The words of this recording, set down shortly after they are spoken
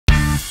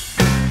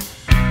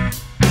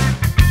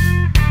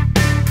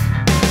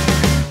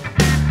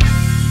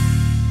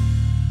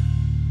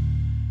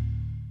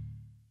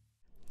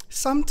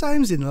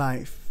sometimes in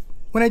life,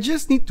 when I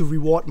just need to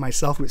reward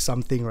myself with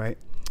something, right?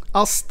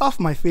 I'll stuff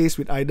my face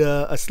with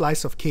either a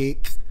slice of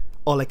cake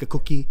or like a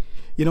cookie,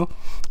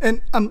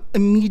 and I'm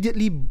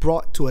immediately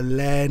brought to a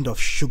land of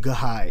sugar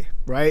high,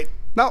 right?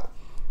 Now,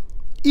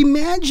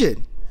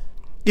 imagine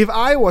if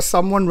I was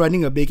someone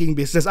running a baking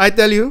business. I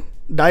tell you,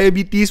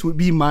 diabetes would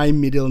be my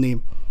middle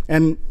name.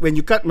 And when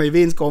you cut my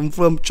veins,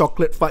 confirm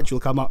chocolate fudge will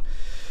come out.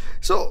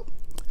 So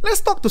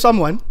let's talk to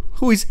someone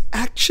who is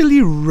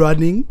actually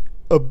running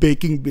a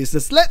baking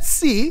business. Let's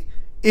see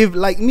if,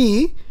 like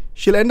me,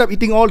 she'll end up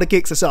eating all the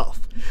cakes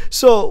herself.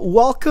 So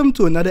welcome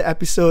to another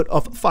episode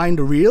of Find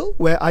the Real,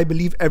 where I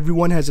believe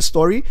everyone has a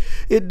story.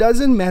 It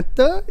doesn't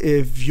matter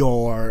if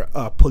you're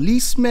a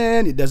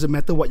policeman, it doesn't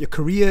matter what your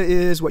career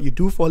is, what you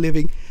do for a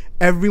living.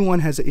 Everyone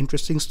has an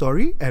interesting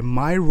story, and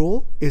my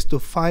role is to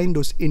find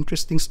those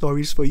interesting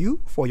stories for you,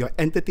 for your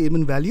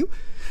entertainment value,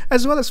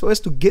 as well as for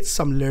us to get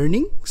some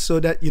learning so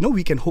that,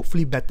 we can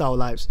hopefully better our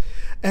lives.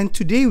 And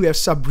today we have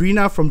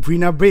Sabrina from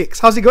Brina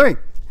Bakes. How's it going?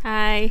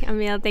 Hi,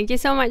 Emil. Thank you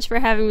so much for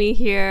having me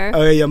here.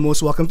 You're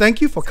most welcome.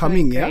 Thank you for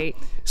coming. Great.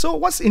 Yeah. So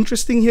what's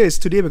interesting here is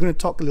today we're going to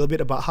talk a little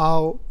bit about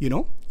how,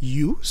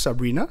 you,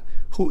 Sabrina,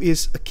 who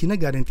is a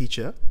kindergarten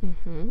teacher,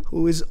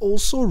 who is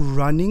also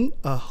running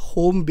a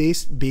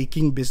home-based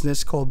baking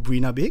business called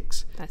Brina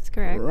Bakes. That's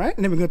correct. Right?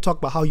 And then we're going to talk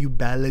about how you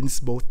balance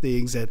both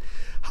things and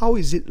how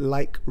is it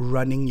like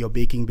running your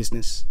baking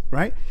business,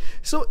 right?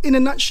 So in a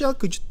nutshell,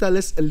 could you tell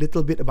us a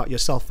little bit about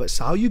yourself first?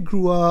 How you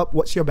grew up?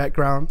 What's your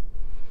background?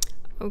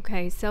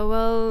 Okay,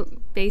 so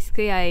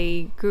basically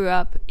I grew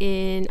up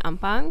in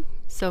Ampang.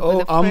 So for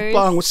the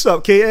Ampang, what's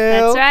up, KL?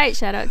 That's right,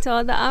 shout out to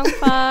all the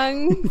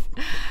Ampangs.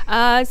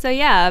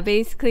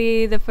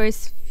 Basically the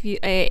first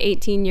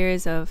 18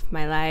 years of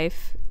my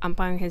life,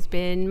 Ampang has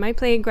been my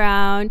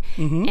playground,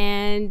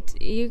 and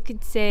you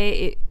could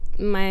say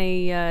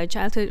my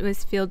childhood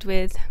was filled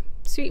with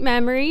sweet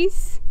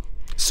memories.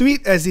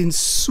 Sweet as in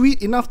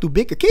sweet enough to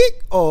bake a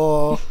cake,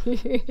 or?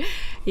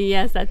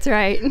 Yes, that's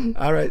right.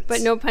 All right.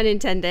 But no pun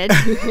intended.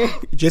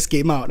 It just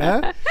came out,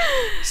 huh?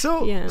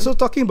 So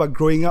talking about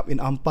growing up in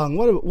Ampang,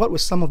 what were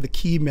some of the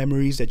key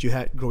memories that you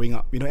had growing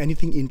up?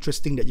 Anything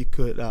interesting that you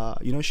could,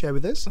 share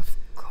with us? Of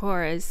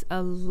course,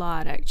 a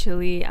lot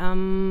actually.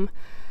 Ampang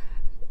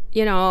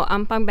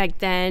back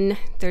then,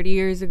 30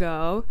 years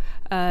ago,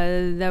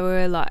 there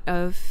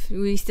were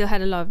we still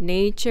had a lot of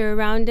nature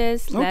around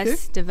us,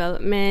 less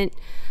development.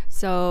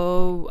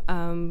 So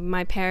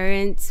my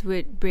parents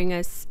would bring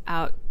us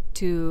out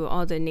to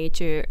all the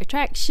nature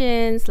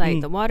attractions like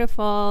the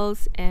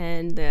waterfalls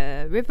and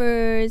the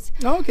rivers.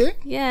 Okay.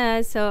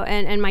 Yeah, so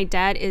and my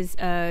dad is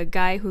a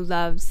guy who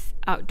loves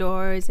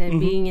outdoors and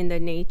being in the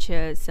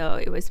nature, so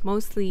it was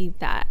mostly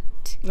that.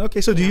 Okay,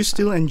 so do you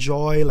still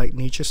enjoy like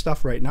nature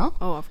stuff right now?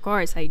 Oh, of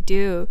course I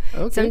do.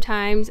 Okay.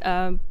 Sometimes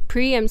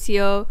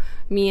pre-MCO,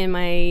 me and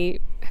my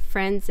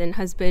friends and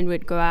husband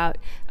would go out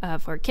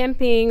for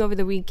camping over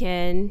the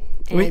weekend.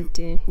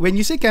 When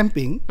you say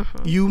camping,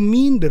 you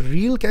mean the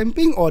real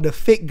camping or the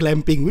fake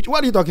glamping?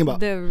 What are you talking about?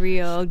 The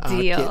real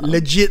deal. Okay,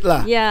 legit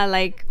lah. Yeah,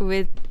 like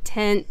with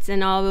tents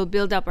and all. We'll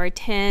build up our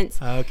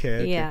tents.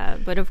 Okay. Yeah,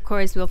 but of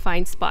course we'll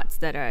find spots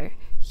that are,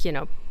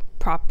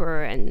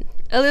 proper and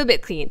a little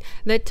bit clean.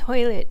 The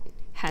toilet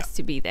has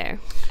to be there.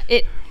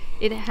 It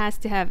has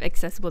to have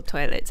accessible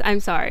toilets. I'm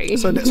sorry.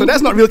 So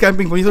that's not real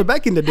camping for me. So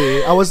back in the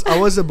day, I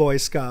was a Boy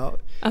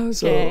Scout. Okay.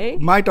 So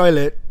my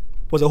toilet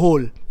was a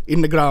hole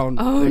in the ground.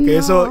 Oh, okay.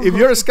 no. So if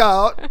you're a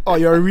scout or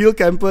you're a real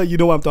camper, you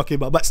know what I'm talking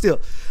about. But still,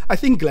 I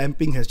think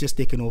glamping has just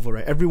taken over,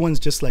 right? Everyone's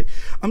just like,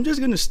 I'm just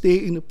gonna stay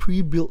in a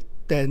pre-built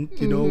tent,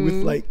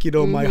 with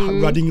my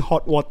running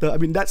hot water. I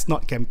mean, that's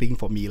not camping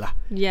for me lah.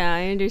 Yeah,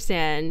 I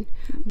understand.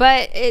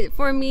 But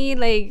for me,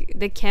 like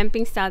the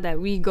camping style that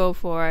we go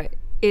for,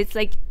 it's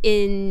like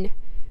in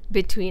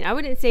between. I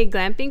wouldn't say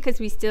glamping because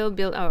we still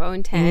build our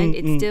own tent.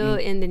 It's still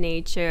in the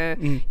nature,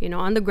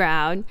 on the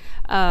ground.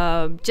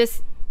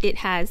 Just it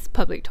has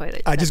public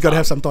toilets. I just gotta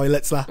have some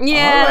toilets lah.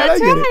 Yeah, right,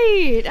 that's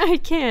right. I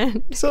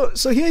can. So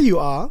here you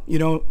are,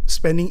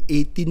 spending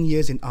 18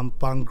 years in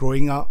Ampang,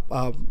 growing up,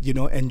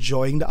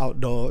 enjoying the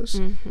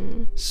outdoors.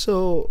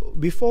 So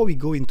before we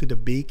go into the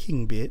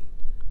baking bit,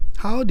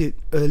 how did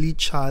early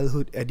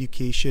childhood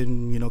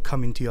education,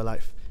 come into your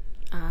life?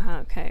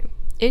 Okay.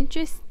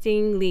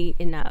 Interestingly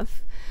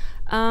enough,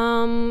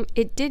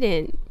 it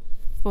didn't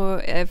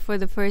for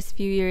the first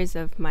few years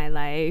of my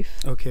life.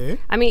 Okay.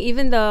 I mean,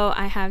 even though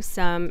I have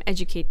some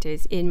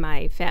educators in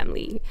my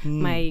family,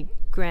 my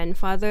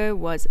grandfather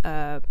was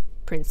a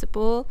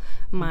principal,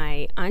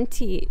 my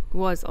auntie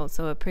was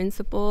also a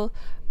principal,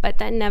 but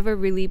that never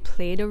really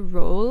played a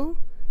role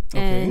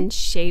in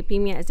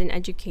shaping me as an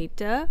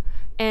educator.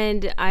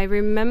 And I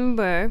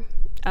remember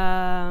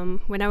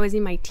when I was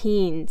in my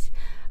teens,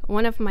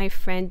 one of my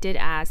friends did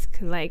ask,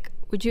 like,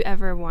 would you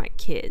ever want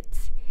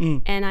kids?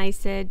 And I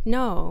said,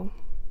 no.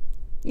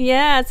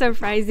 Yeah,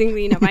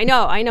 surprisingly enough. I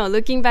know.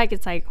 Looking back,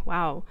 it's like,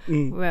 wow,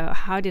 well,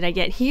 how did I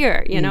get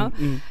here,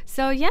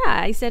 So, yeah,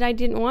 I said I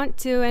didn't want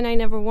to, and I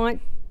never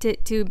wanted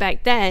to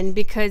back then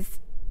because,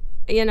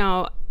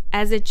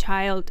 as a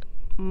child,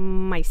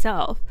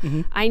 myself.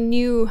 I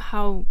knew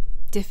how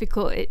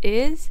difficult it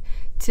is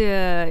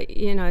to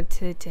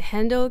to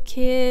handle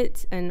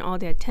kids and all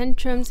their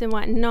tantrums and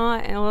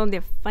whatnot and all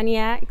their funny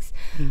acts.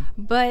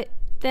 But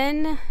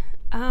then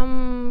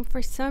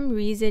for some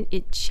reason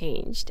it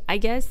changed. I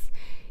guess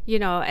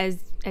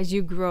as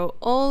you grow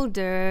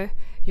older,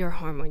 your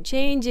hormone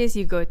changes,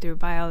 you go through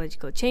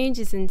biological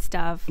changes and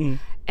stuff.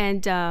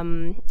 And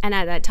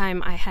at that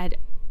time I had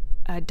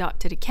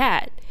adopted a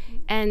cat,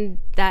 and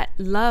that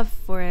love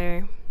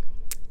for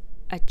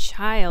a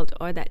child,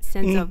 or that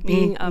sense of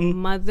being a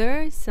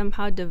mother,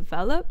 somehow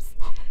develops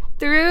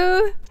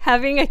through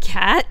having a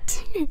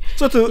cat.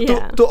 So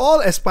to all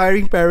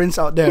aspiring parents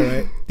out there,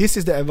 right? This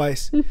is the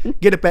advice: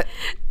 get a pet.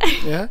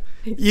 Yeah.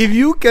 If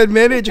you can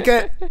manage a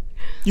cat,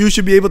 you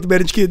should be able to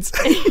manage kids.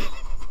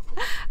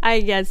 I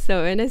guess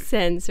so, in a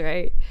sense,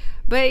 right?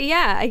 But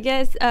yeah, I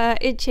guess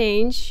it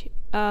changed.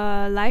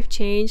 Life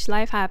changed.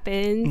 Life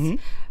happens.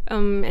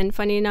 And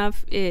funny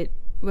enough, it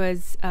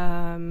was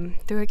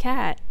through a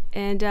cat.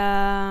 And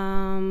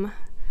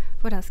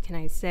what else can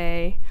I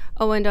say?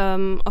 Oh, and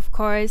of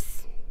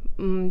course,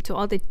 to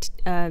all the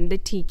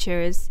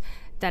teachers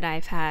that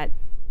I've had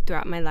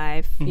throughout my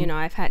life.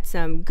 I've had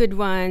some good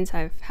ones.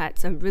 I've had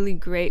some really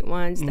great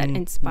ones that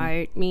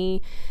inspired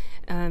me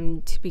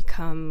to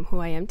become who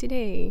I am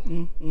today.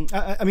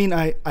 I mean,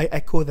 I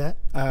echo that.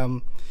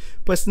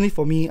 Personally,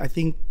 for me, I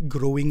think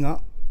growing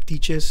up,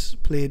 teachers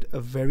played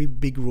a very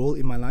big role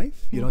in my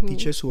life.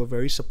 Teachers who were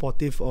very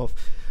supportive of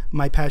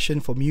my passion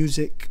for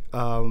music,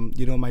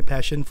 my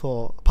passion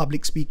for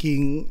public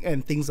speaking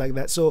and things like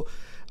that. So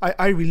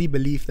I really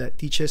believe that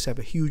teachers have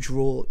a huge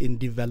role in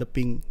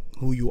developing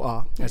who you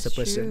are as a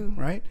person,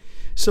 right?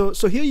 So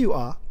here you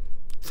are,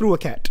 through a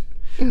cat,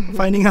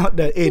 finding out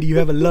that, hey, you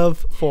have a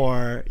love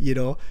for,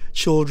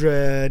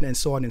 children and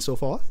so on and so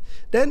forth.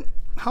 Then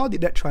how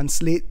did that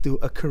translate to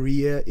a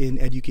career in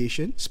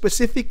education,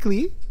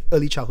 specifically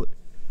early childhood?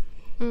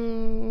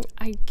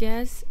 I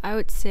guess I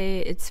would say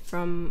it's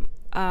from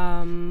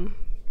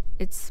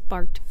it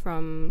sparked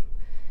from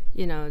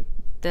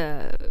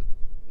the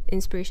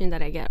inspiration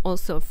that I get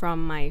also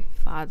from my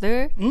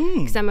father,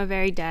 because I'm a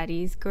very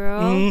daddy's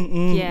girl.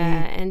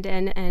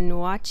 And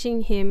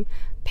watching him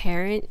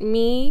parent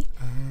me,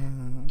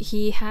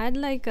 he had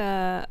like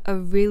a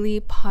really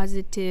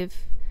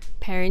positive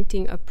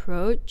parenting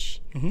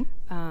approach.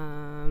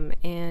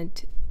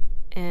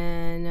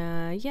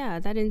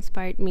 That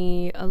inspired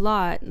me a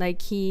lot.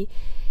 Like he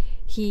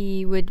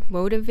would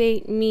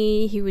motivate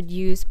me, he would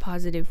use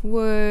positive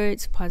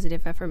words,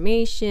 positive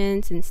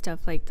affirmations and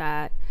stuff like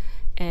that.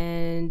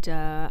 And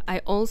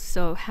I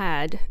also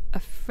had a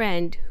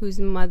friend whose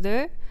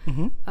mother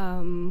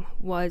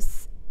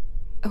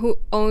who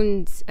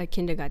owns a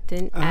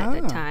kindergarten at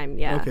the time.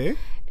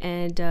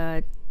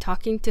 And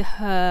talking to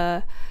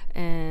her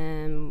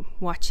and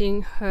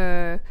watching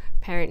her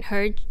parent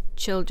her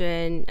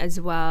children as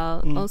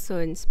well also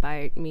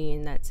inspired me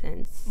in that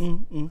sense.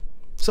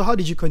 So how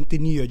did you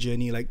continue your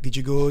journey? Like, did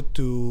you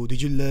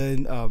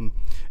learn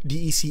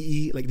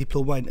DECE, like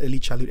Diploma in Early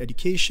Childhood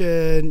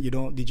Education?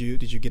 Did you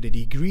get a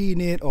degree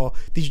in it, or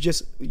did you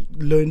just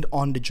learn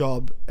on the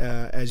job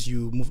as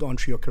you moved on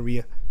through your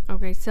career?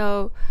 Okay,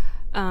 so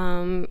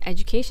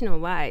educational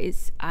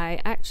wise, I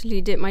actually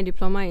did my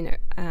diploma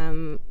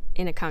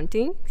in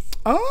accounting.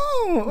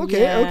 Oh,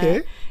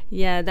 okay.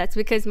 Yeah, that's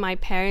because my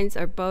parents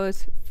are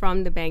both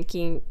from the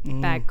banking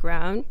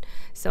background.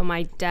 So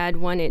my dad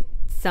wanted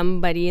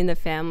somebody in the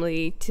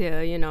family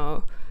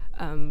to,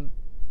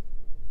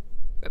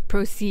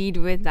 proceed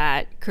with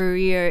that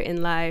career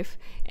in life.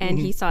 And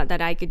he thought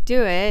that I could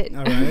do it.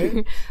 All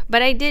right.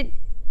 But I did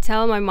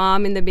tell my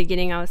mom in the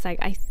beginning, I was like,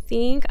 I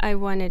think I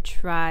want to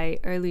try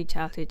early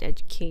childhood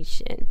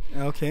education.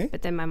 Okay.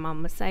 But then my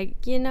mom was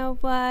like, you know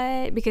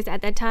what? Because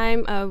at that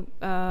time,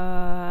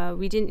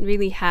 we didn't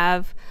really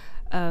have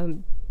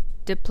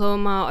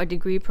diploma or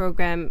degree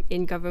program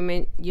in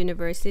government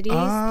universities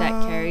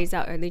that carries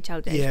out early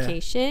childhood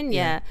education.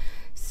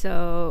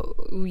 So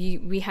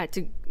we had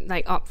to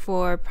like opt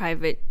for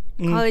private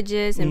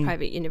colleges and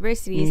private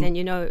universities,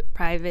 and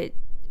private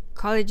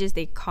colleges,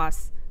 they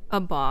cost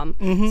a bomb.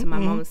 So my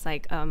mom was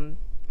like,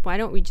 why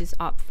don't we just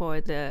opt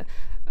for the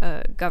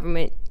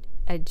government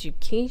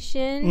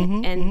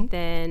education? And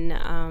then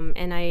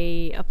and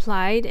I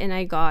applied and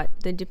I got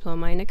the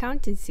diploma in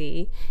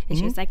accountancy, and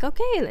she was like,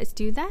 okay, let's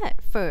do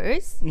that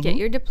first. Get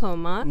your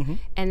diploma,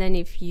 and then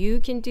if you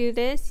can do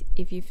this,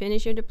 if you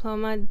finish your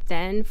diploma,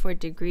 then for a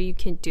degree you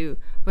can do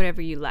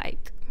whatever you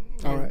like.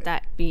 And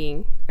that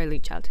being early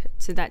childhood.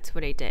 So that's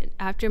what I did.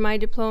 After I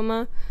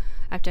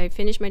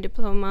finished my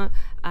diploma,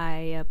 I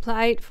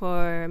applied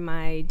for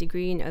my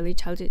degree in early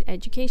childhood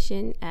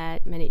education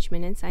at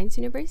Management and Science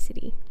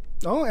University.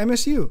 Oh,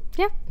 MSU.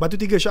 Yeah. Batu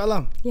Tiga, Shah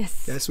Alam.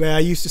 Yes. That's where I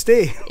used to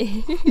stay.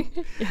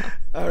 Yeah.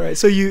 All right.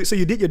 So you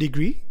did your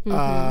degree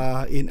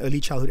in early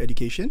childhood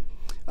education.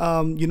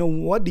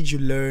 what did you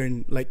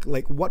learn? Like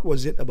what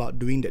was it about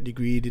doing that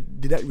degree?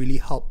 Did that really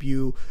help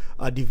you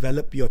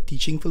develop your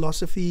teaching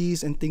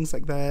philosophies and things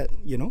like that?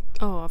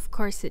 Oh, of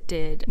course it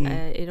did.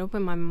 It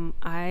opened my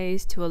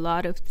eyes to a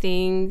lot of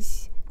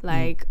things,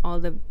 like all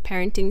the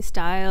parenting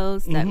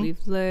styles that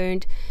we've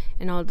learned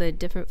and all the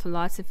different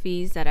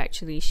philosophies that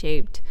actually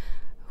shaped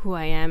who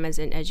I am as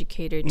an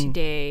educator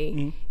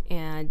today.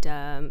 And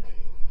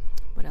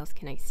what else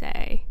can I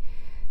say?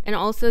 And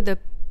also the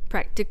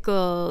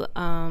practical,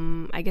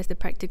 the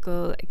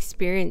practical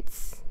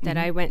experience that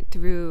I went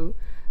through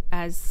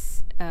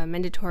as a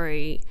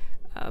mandatory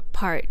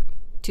part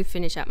to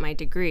finish up my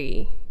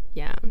degree.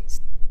 Yeah,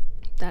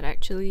 that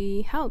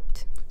actually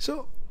helped.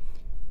 So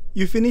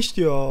you finished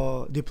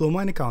your diploma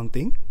in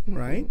accounting,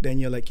 right? Then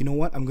you're like, you know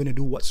what? I'm going to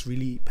do what's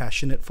really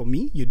passionate for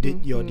me. You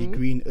did your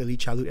degree in early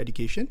childhood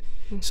education.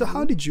 So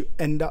how did you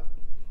end up,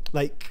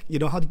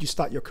 how did you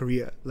start your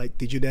career? Like,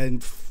 did you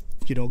then,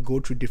 go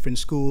through different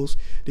schools?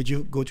 Did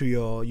you go to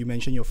you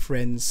mentioned your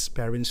friends'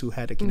 parents who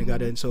had a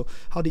kindergarten. So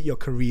how did your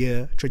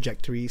career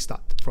trajectory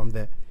start from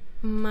there?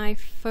 My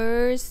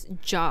first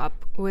job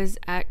was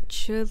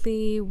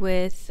actually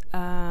with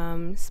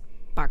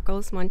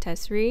Sparkles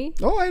Montessori.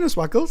 Oh, I know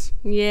Sparkles.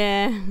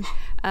 Yeah,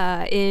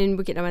 in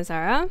Bukit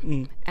Damansara.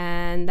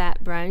 And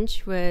that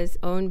branch was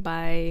owned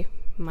by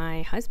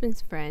my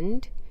husband's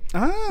friend.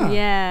 Ah.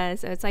 Yeah,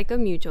 so it's like a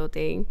mutual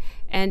thing.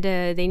 And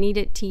they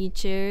needed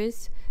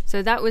teachers.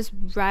 So that was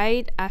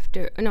right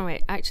after... No,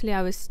 wait. Actually,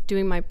 I was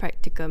doing my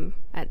practicum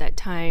at that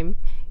time.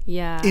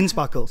 Yeah. In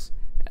Sparkles?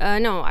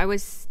 No, I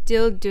was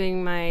still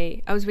doing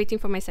I was waiting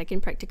for my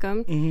second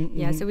practicum.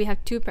 So we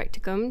have 2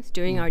 practicums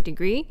during our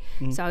degree.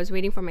 So I was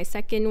waiting for my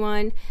second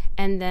one.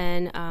 And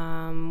then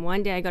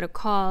one day I got a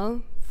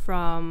call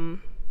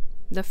from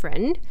the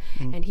friend.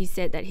 And he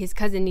said that his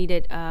cousin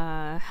needed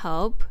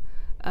help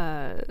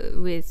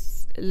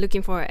with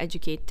looking for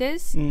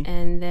educators.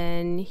 And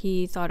then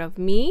he thought of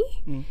me.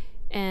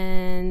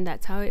 And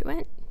that's how it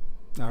went.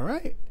 All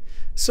right.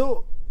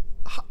 So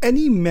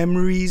any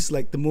memories,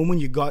 like the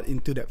moment you got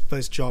into that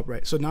first job,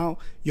 right? So now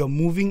you're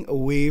moving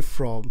away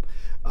from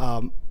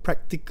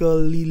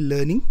practically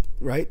learning,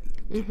 right?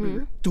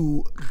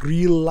 To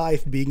real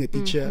life being a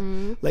teacher.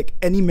 Like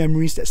any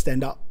memories that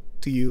stand out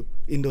to you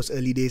in those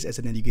early days as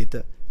an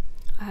educator?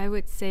 I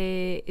would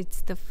say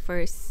it's the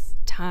first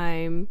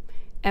time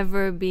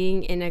ever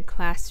being in a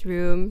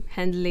classroom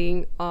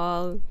handling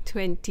all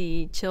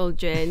 20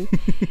 children.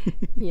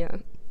 Yeah.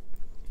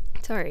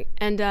 Sorry.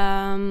 And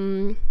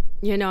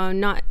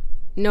not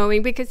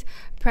knowing, because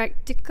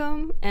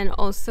practicum and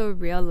also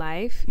real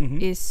life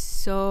is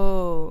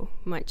so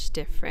much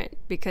different,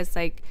 because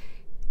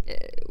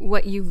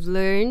what you've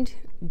learned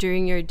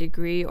during your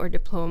degree or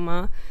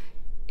diploma,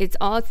 it's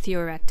all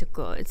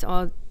theoretical, it's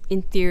all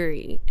in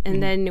theory,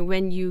 and then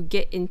when you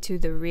get into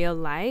the real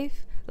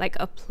life,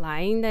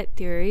 applying that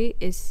theory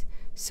is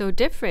so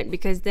different,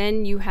 because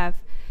then you have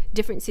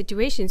different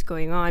situations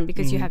going on,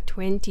 because you have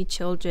 20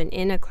 children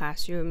in a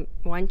classroom.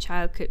 One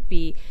child could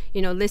be,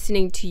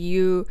 listening to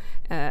you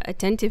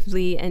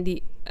attentively, and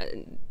the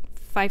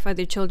 5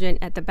 other children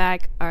at the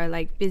back are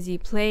busy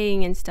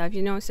playing and stuff,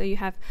 so you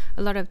have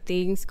a lot of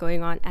things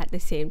going on at the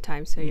same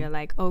time. So you're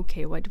like,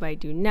 okay, what do I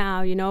do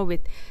now?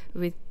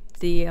 With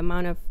the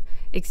amount of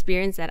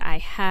experience that I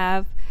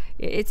have,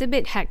 it's a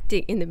bit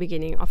hectic in the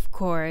beginning, of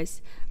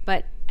course,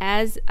 but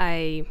as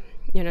I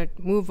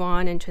move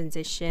on and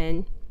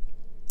transition,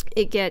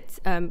 it gets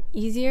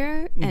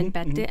easier and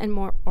better and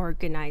more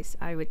organized,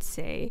 I would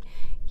say.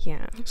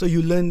 Yeah. So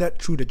you learn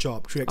that through the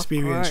job, through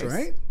experience,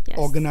 right? Yes.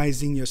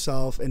 Organizing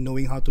yourself and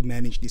knowing how to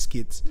manage these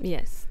kids.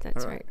 Yes,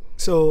 that's right.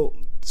 So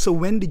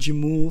when did you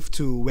move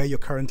to where you're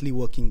currently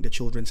working, the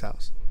children's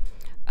house?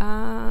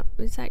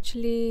 It's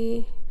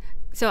actually...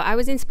 So I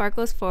was in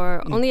Sparkles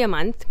for only a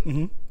month.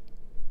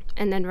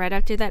 And then right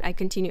after that, I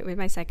continued with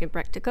my second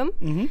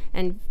practicum.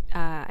 And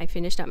I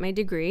finished up my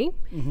degree.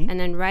 And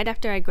then right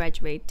after I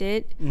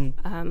graduated,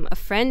 a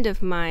friend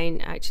of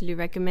mine actually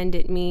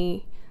recommended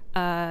me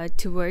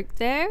to work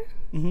there,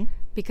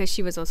 because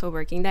she was also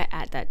working there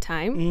at that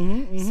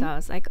time. So I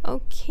was like,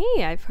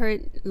 okay, I've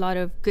heard a lot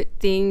of good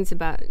things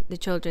about the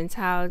children's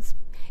house,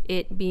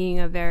 it being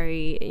a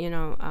very,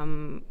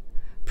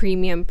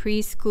 premium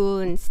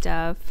preschool and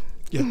stuff.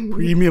 Yeah,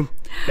 premium.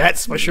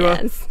 That's for sure.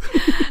 Yes.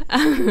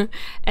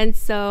 And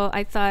so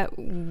I thought,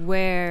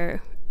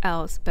 where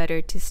else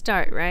better to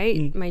start,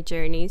 right? My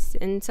journeys.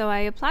 And so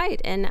I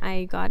applied and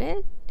I got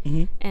it.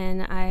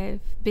 And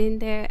I've been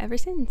there ever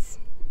since.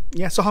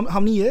 Yeah, so how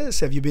many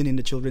years have you been in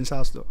the children's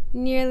house though?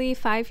 Nearly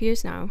 5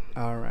 years now.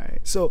 All right.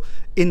 So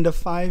in the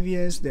 5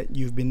 years that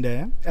you've been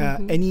there,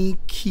 any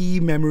key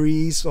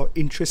memories or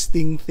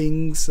interesting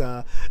things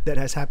that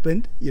has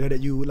happened, that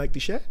you would like to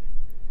share?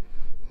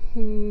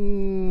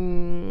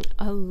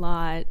 A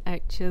lot,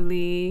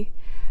 actually.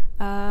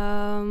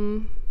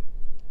 The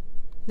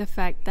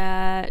fact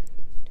that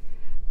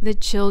the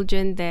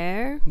children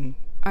there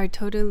are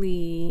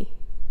totally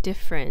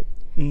different.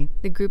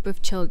 The group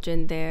of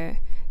children there,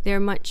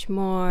 they're much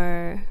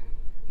more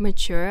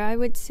mature, I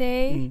would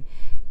say.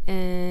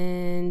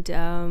 and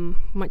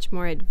much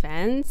more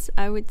advanced,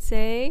 I would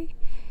say,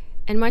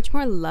 and much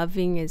more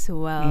loving as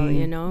well,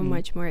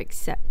 much more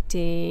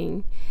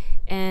accepting.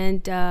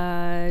 And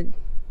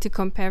to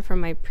compare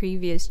from my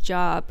previous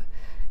job,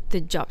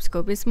 the job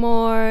scope is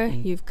more,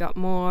 you've got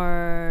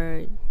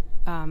more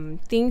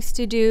things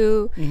to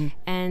do,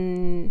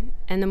 and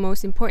the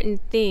most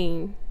important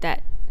thing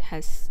that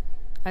has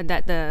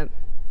that the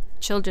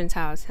children's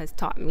house has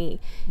taught me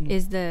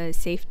is the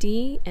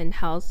safety and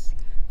health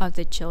of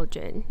the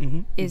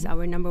children is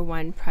our number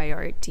one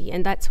priority,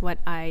 and that's what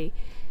I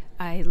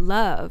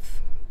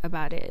love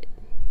about it.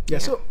 Yeah.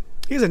 So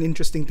here's an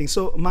interesting thing.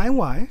 So my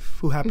wife,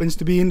 who happens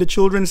to be in the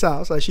children's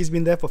house, she's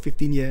been there for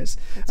 15 years.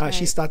 Right.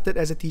 She started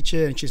as a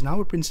teacher and she's now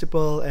a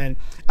principal, and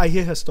I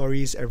hear her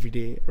stories every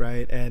day,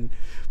 right? And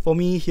for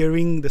me,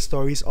 hearing the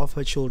stories of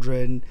her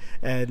children,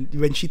 and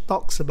when she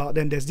talks about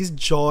them, there's this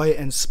joy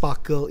and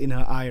sparkle in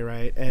her eye,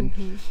 right?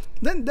 And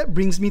then that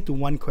brings me to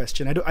one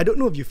question. I don't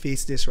know if you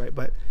face this, right?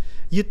 But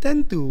you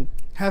tend to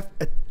have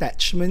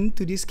attachment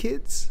to these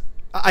kids.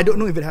 I don't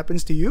know if it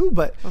happens to you,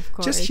 but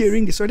just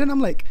hearing this, right? Then I'm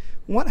like,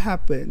 what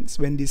happens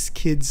when these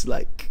kids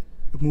like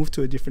move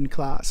to a different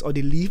class or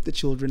they leave the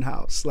children's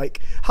house?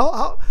 Like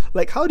how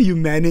do you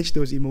manage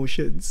those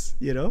emotions,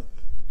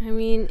 I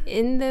mean,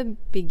 in the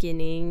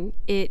beginning,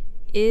 it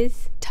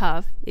is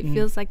tough. It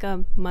feels like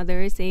a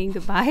mother saying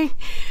goodbye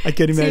I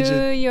can imagine.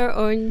 to your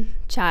own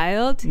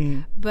child.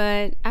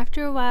 But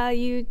after a while,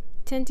 you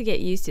tend to get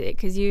used to it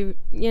because you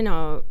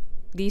know,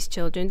 these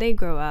children, they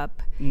grow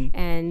up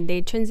and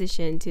they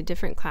transition to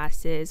different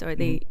classes, or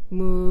they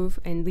move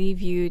and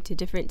leave you to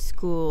different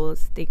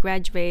schools. They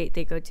graduate,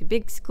 they go to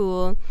big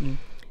school.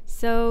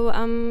 So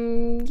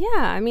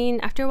I mean,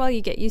 after a while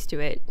you get used to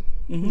it.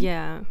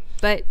 Yeah,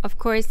 but of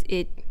course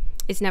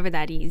it's never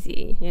that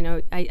easy.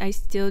 I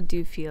still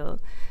do feel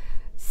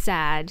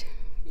sad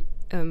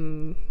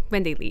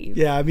when they leave.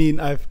 Yeah, I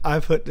mean,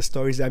 I've heard the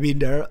stories. I mean,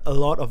 there are a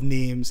lot of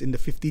names in the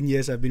 15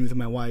 years I've been with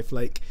my wife.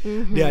 Like,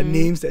 there are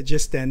names that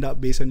just stand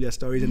up based on their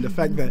stories, and the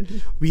fact that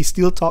we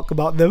still talk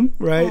about them,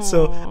 right? Aww.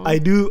 So I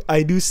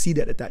do see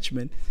that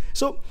attachment.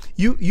 So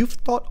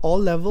you've taught all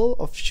level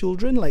of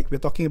children. Like, we're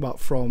talking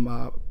about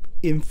from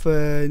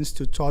infants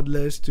to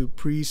toddlers to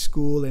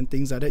preschool and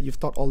things like that. You've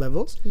taught all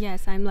levels?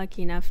 Yes, I'm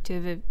lucky enough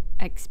to have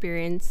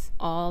experienced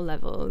all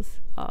levels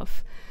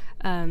of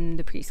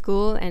the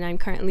preschool, and I'm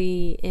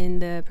currently in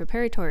the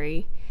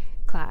preparatory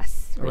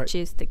class, which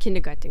is the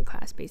kindergarten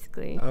class,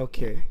 basically.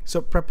 Okay,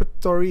 so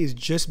preparatory is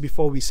just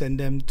before we send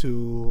them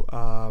to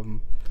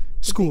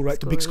school, right?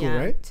 To big school,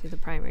 right? To the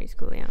primary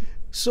school, yeah.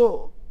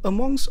 So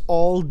amongst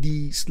all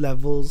these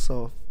levels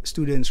of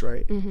students,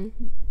 right?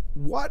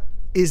 What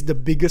is the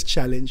biggest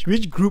challenge?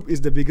 Which group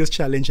is the biggest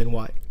challenge, and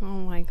why?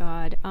 Oh my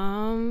God.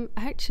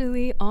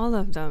 Actually, all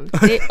of them.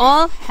 They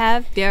all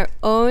have their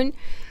own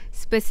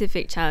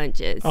specific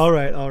challenges. All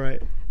right.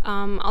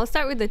 I'll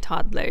start with the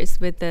toddlers,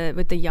 with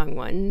the young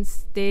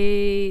ones.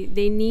 They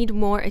need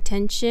more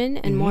attention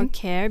and more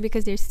care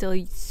because they're still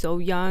so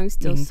young,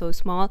 still so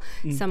small.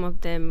 Some of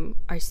them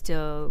are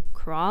still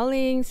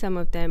crawling. Some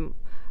of them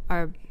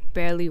are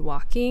barely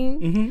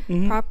walking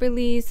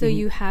properly. So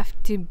you have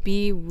to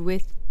be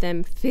with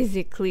them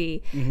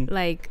physically,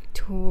 like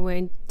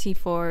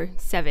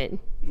 24/7.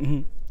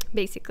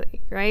 Basically,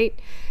 right?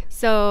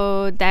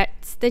 So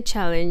that's the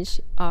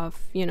challenge of,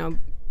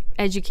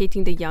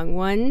 educating the young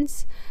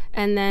ones.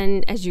 And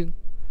then as you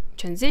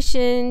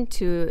transition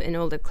to an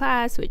older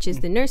class, which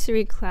is the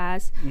nursery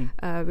class,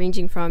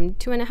 ranging from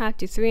 2.5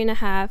 to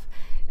 3.5,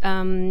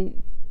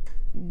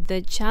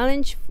 the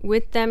challenge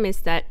with them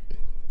is that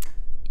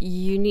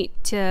you need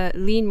to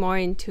lean more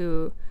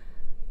into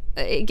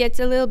it gets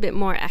a little bit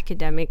more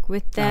academic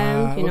with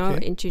them,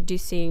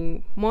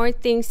 introducing more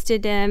things to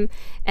them,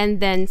 and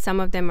then some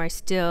of them are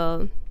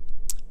still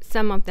a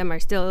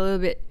little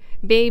bit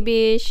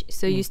babyish,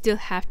 so you still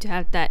have to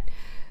have that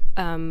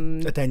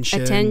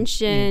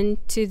attention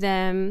to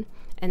them.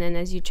 And then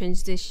as you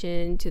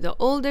transition to the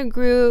older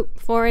group,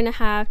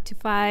 4.5 to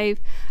 5,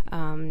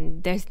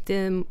 there's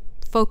the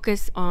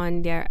focus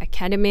on their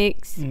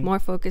academics, more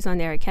focus on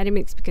their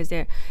academics because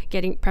they're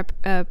getting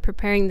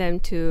preparing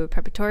them to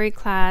preparatory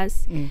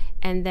class.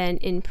 And then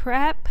in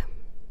prep,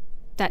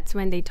 that's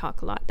when they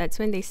talk a lot. That's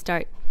when they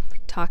start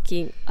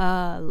talking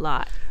a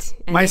lot.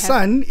 And my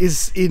son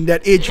is in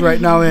that age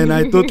right now, and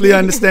I totally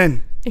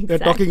understand. Exactly. They're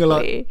talking a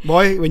lot.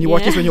 Boy, when you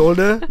watch this when you're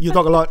older, you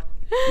talk a lot.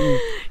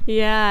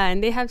 Yeah,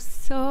 and they have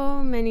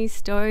so many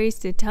stories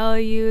to tell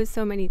you,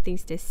 so many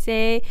things to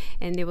say,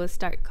 and they will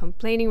start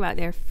complaining about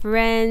their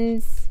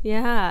friends.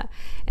 Yeah,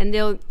 and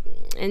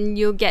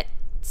you'll get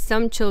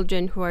some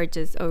children who are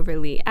just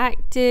overly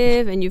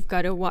active, and you've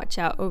got to watch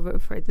out over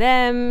for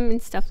them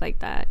and stuff like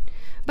that.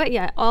 But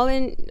yeah, all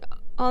in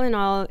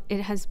all,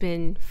 it has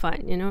been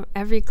fun.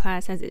 Every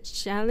class has its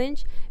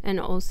challenge and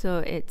also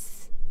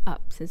its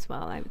ups as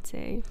well, I would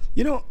say.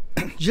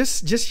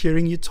 Just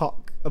hearing you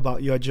talk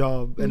about your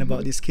job and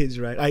about these kids,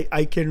 right?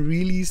 I can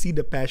really see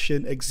the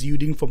passion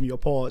exuding from your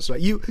paws,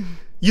 right? You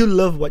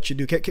love what you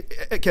do.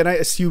 Can I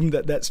assume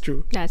that that's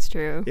true? That's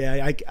true.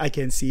 Yeah, I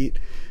can see it.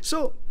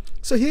 So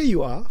here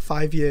you are,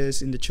 5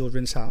 years in the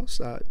children's house,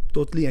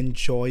 totally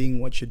enjoying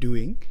what you're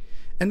doing.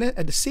 And then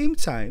at the same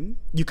time,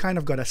 you kind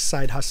of got a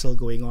side hustle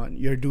going on.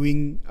 You're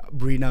doing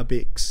Brina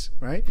Bakes,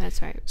 right? That's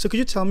right. So could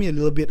you tell me a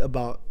little bit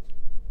about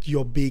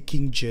your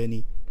baking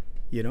journey?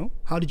 You know,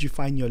 how did you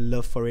find your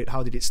love for it?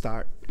 How did it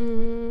start?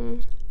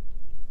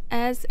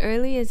 As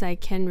early as I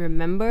can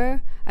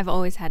remember, I've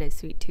always had a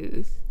sweet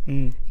tooth.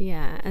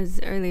 Yeah, as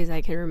early as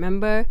I can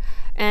remember.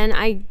 And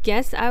I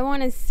guess I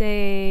want to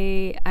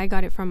say I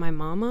got it from my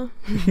mama.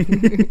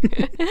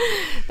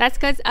 That's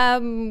because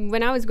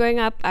when I was growing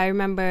up, I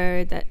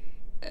remember that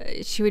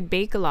she would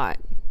bake a lot.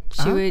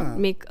 She would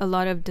make a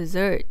lot of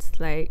desserts,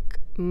 like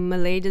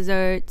Malay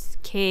desserts,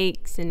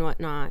 cakes, and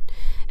whatnot.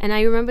 And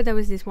I remember there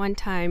was this one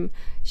time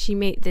she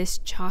made this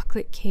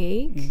chocolate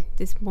cake,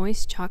 this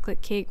moist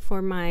chocolate cake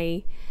for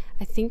my,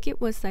 I think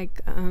it was like,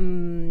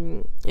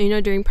 you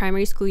know, during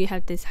primary school you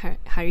have this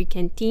hari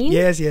canteen.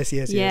 Yes.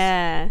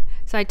 Yeah.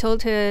 So I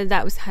told her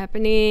that was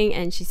happening,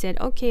 and she said,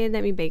 okay,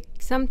 let me bake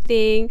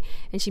something.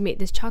 And she made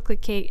this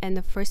chocolate cake, and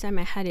the first time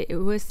I had it, it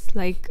was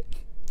like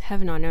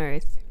heaven on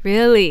earth,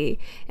 really.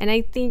 And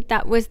I think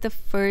that was the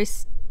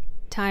first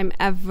time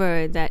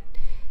ever that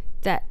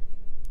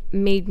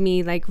made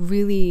me like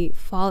really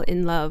fall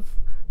in love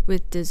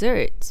with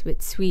desserts,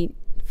 with sweet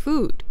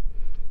food.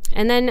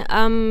 And then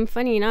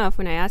funny enough,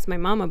 when I asked my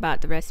mom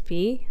about the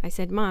recipe, I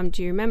said, Mom,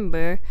 do you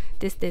remember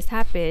this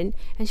happened?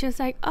 And she was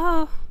like,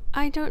 oh,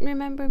 I don't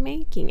remember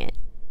making it.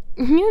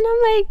 And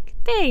I'm like,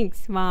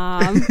 thanks,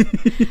 Mom.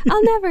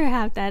 I'll never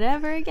have that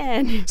ever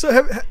again.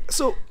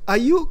 So are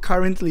you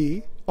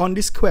currently on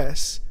this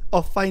quest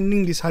of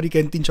finding this hari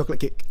canteen chocolate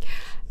cake?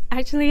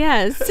 Actually,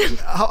 yes.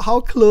 How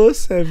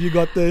close have you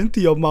gotten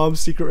to your mom's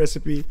secret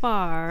recipe?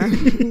 Far.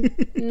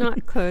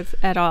 Not close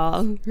at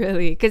all,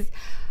 really. Because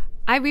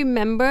I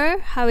remember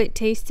how it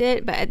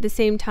tasted, but at the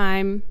same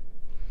time,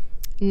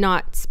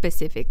 not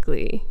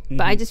specifically.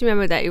 But I just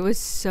remember that it was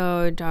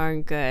so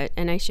darn good.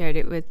 And I shared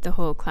it with the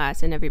whole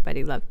class, and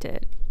everybody loved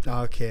it.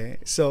 Okay.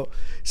 So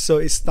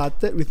it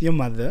started with your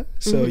mother.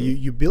 So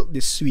you built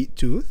this sweet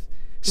tooth.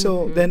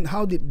 So then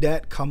how did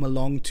that come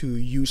along to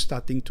you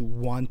starting to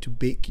want to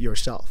bake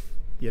yourself,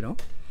 you know?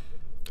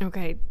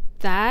 Okay,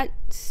 that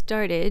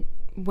started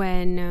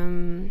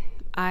when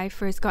I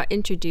first got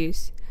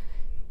introduced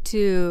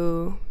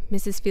to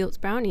Mrs. Fields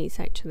brownies,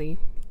 actually.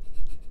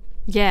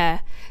 Yeah,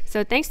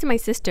 so thanks to my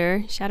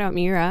sister, shout out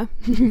Mira.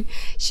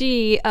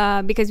 She,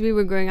 because we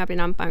were growing up in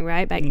Ampang,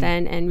 right, back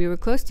then, and we were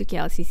close to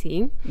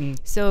KLCC.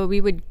 So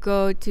we would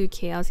go to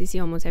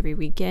KLCC almost every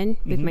weekend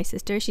with my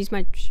sister. She's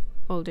much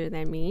older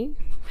than me,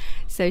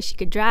 so she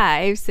could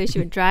drive, so she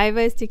would drive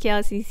us to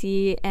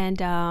KLCC,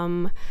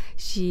 and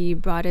she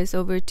brought us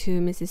over to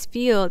Mrs.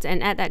 Fields,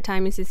 and at that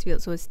time Mrs.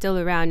 Fields was still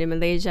around in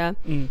Malaysia,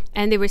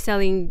 and they were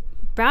selling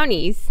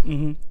brownies,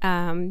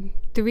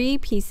 3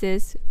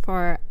 pieces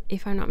for,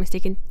 if I'm not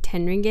mistaken,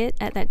 10 ringgit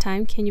at that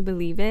time. Can you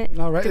believe it?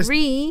 All right,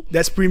 3.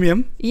 That's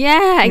premium.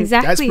 Yeah,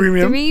 exactly. That's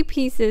premium. 3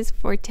 pieces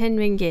for 10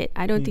 ringgit.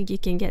 I don't think you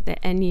can get that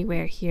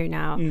anywhere here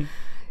now.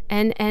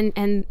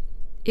 And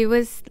it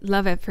was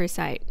love at first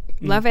sight.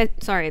 Love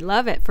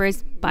at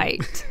first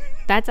bite.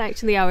 That's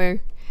actually our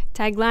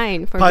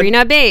tagline for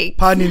Brina Bakes.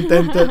 Pun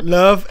intended.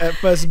 Love at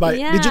first bite.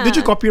 Yeah. Did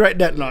you copyright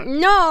that, not?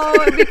 No,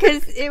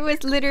 because it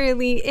was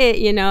literally it,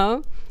 you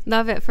know.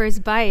 Love at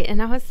first bite.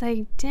 And I was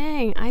like,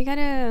 dang, I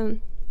gotta,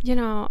 you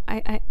know,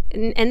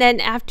 and then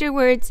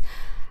afterwards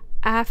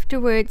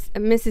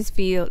Mrs.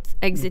 Fields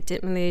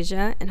exited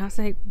Malaysia, and I was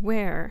like,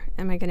 where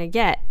am I gonna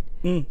get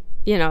you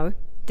know,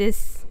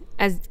 this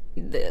as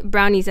the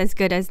brownies as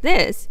good as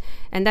this?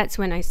 And that's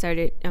when I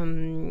started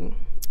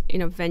you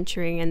know,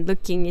 venturing and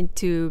looking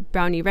into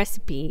brownie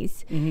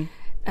recipes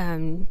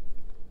to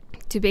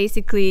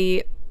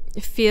basically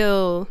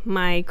fill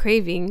my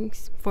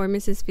cravings for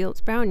Mrs.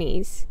 Fields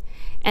brownies.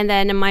 And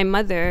then my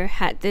mother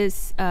had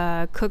this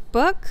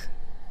cookbook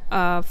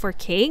for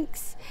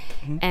cakes,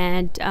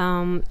 and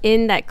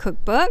in that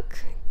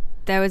cookbook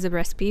there was a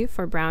recipe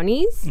for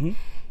brownies,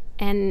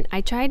 and I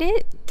tried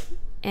it,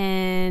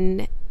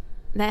 and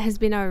that has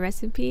been our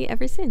recipe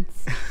ever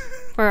since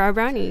for our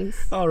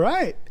brownies. All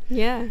right.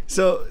 Yeah.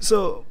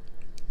 So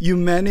you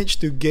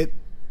managed to get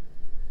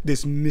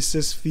this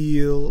Mrs.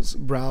 Fields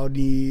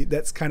brownie.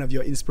 That's kind of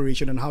your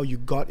inspiration on how you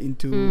got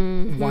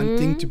into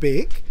wanting to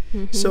bake.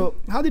 So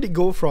how did it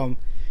go from,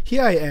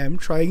 here I am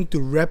trying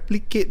to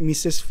replicate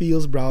Mrs.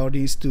 Fields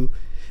brownies, to,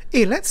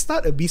 hey, let's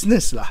start a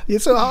business lah. Yeah,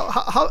 so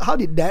how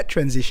did that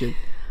transition?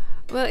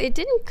 Well, it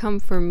didn't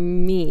come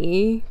from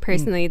me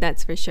personally,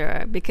 that's for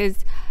sure,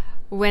 because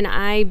when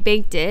I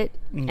baked it,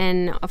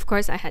 and of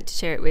course I had to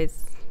share it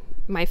with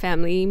my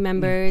family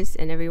members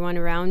and everyone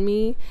around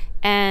me,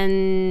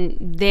 and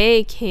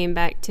they came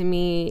back to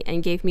me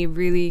and gave me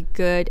really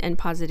good and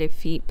positive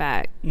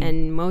feedback,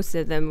 and most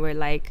of them were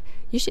like,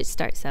 you should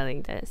start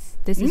selling this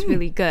is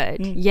really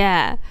good.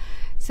 Yeah.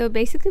 So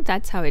basically,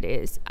 that's how it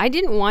is. I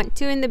didn't want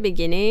to in the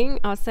beginning.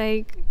 I was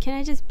like, can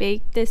I just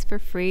bake this for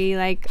free?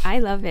 Like, I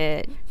love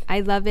it. I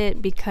love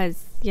it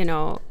because, you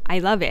know, I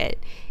love it.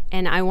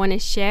 And I want to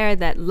share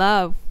that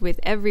love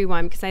with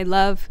everyone because I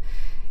love,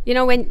 you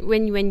know,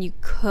 when you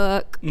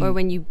cook or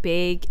when you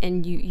bake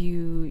and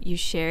you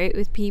share it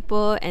with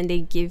people and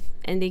they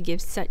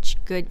give such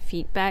good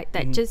feedback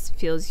that just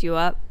fills you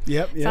up.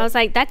 Yep. So I was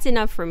like, that's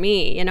enough for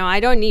me. You know, I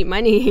don't need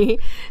money.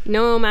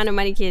 No amount of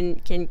money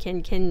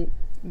can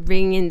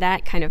bring in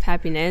that kind of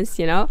happiness,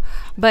 you know.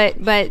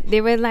 But they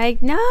were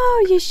like, no,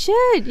 you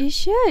should.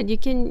 You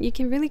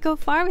can really go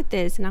far with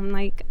this. And I'm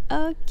like,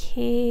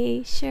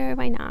 okay, sure,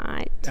 why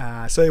not?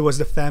 So it was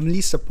the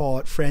family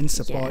support, friend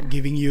support,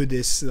 giving you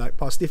this like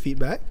positive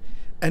feedback.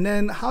 And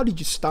then how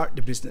did you start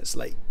the business?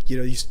 Like, you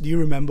know, do you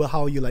remember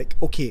how you like,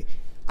 okay,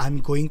 I'm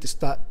going to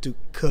start to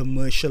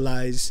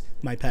commercialize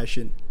my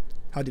passion?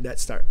 How did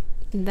that start?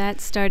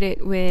 That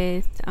started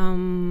with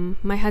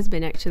my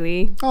husband,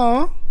 actually.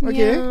 Oh,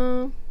 okay.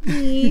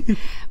 Yeah,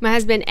 my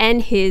husband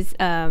and his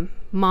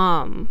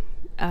mom.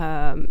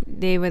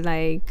 They were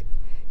like,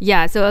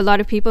 yeah. So a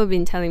lot of people have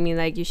been telling me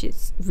like you should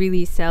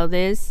really sell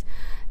this,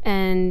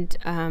 and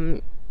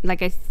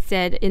like I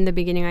said in the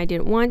beginning, I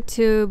didn't want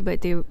to,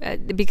 but they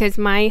because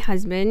my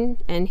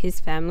husband and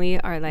his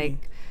family are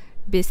like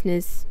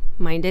business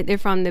minded. They're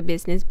from the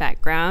business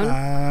background.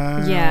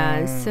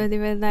 Yeah, so they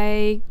were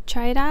like,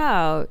 try it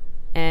out.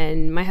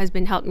 And my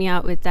husband helped me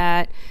out with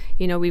that.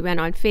 You know, we went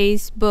on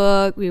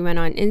Facebook, we went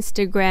on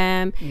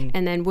Instagram,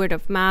 and then word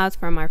of mouth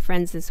from our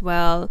friends as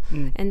well.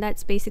 And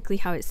that's basically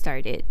how it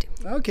started.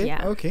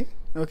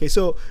 Okay.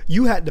 So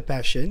you had the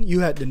passion,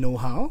 you had the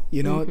know-how.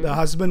 You know, the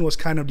husband was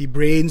kind of the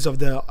brains of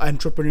the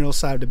entrepreneurial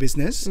side of the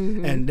business,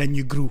 and then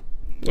you grew,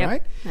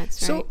 right?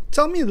 That's right. So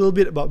tell me a little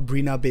bit about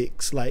Brina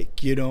Bakes.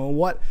 Like, you know,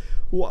 what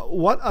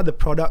are the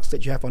products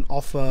that you have on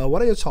offer?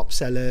 What are your top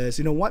sellers?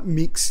 You know, what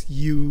makes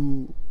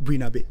you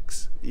Brina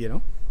Bakes, you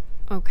know?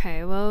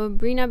 Okay, well,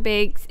 Brina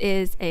Bakes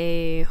is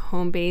a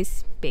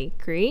home-based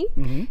bakery.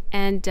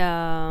 And,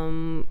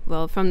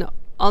 well, from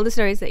all the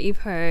stories that you've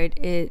heard,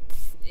 it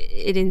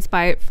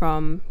inspired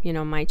from, you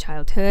know, my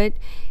childhood.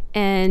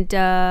 And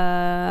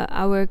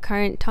our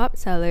current top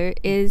seller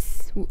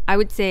is, I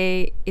would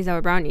say, is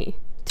our brownie.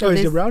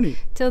 It's your brownie.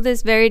 Till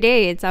this very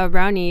day, it's our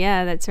brownie.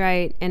 Yeah, that's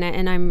right. And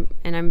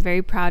I'm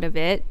very proud of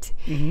it.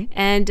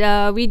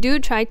 And we do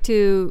try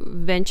to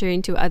venture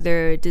into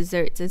other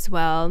desserts as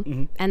well,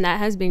 and that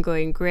has been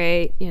going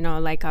great. You know,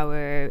 like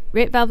our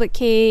red velvet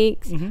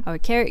cakes, our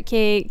carrot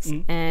cakes,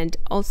 and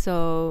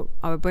also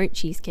our burnt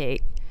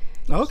cheesecake.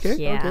 Okay.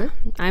 Yeah,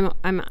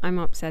 I'm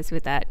obsessed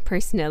with that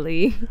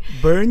personally.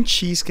 Burnt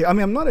cheesecake. I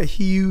mean, I'm not a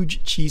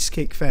huge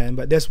cheesecake fan,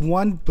 but there's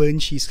one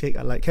burnt cheesecake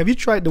I like. Have you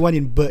tried the one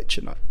in Birch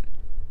or not?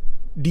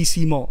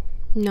 DC Mall.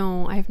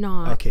 No, I've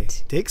not. Okay,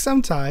 take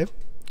some time.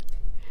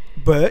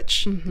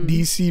 Birch,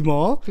 DC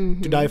Mall, to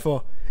die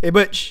for. Hey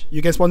Birch,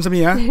 you can sponsor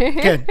me, huh?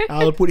 Can,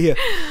 I'll put here.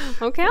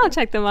 Okay, I'll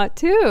check them out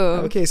too.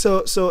 Okay,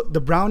 so the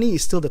brownie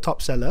is still the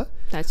top seller.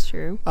 That's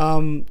true.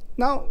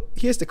 Now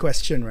here's the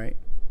question, right?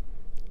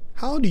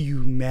 How do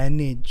you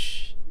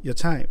manage your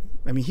time?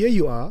 I mean, here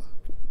you are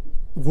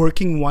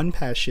working one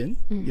passion,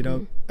 you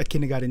know, a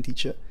kindergarten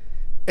teacher,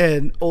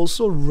 and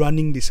also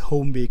running this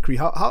home bakery.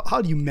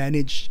 How do you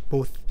manage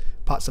both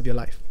parts of your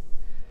life?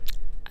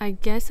 I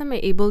guess I'm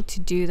able to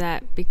do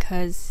that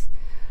because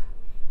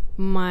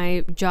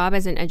my job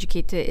as an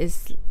educator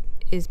is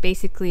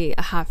basically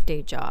a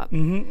half-day job.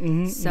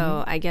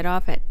 So I get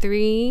off at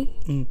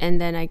 3 and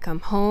then I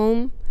come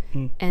home,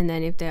 and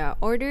then if there are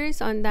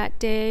orders on that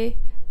day,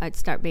 I'd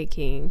start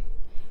baking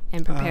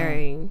and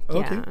preparing.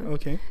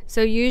 Okay.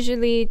 So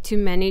usually to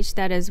manage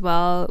that as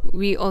well,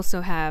 we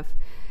also have,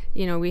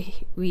 you know,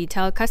 we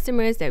tell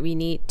customers that we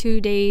need 2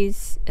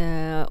 days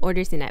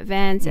orders in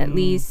advance at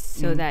least,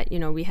 so that, you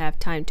know, we have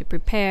time to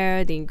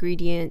prepare the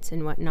ingredients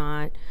and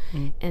whatnot.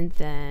 And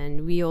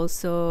then we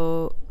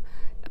also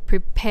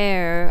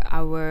prepare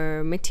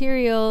our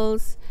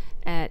materials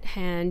at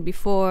hand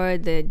before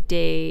the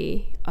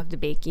day of the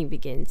baking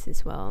begins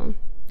as well.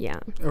 Yeah.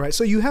 All right.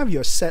 So you have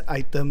your set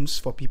items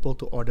for people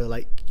to order,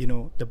 like, you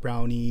know, the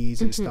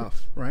brownies and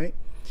stuff, right?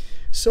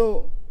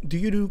 So do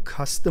you do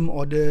custom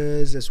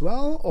orders as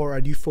well, or are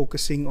you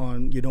focusing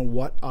on, you know,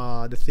 what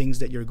are the things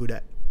that you're good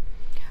at?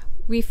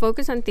 We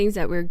focus on things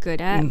that we're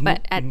good at,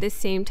 but at the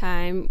same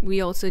time,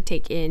 we also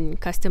take in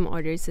custom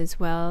orders as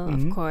well,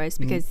 of course,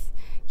 because,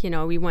 you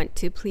know, we want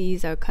to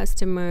please our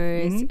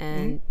customers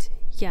and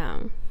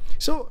yeah.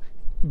 So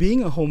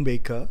being a home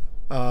baker,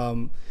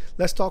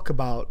 let's talk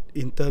about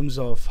in terms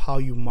of how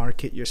you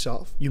market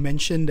yourself. You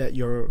mentioned that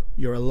you're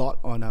a lot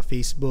on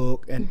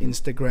Facebook and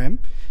Instagram.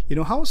 You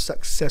know, how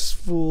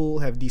successful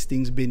have these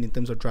things been in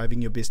terms of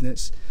driving your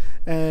business?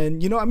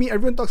 And, you know, I mean,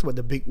 everyone talks about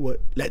the big word,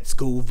 let's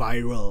go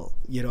viral.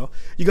 You know,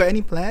 you got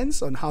any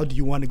plans on how do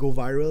you want to go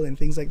viral and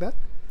things like that?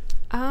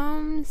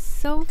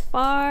 So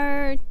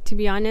far, to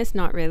be honest,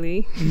 not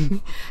really.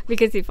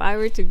 Because if we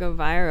were to go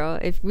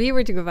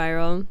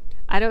viral,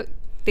 I don't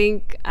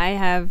think I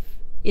have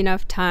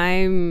enough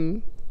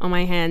time on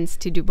my hands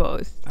to do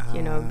both.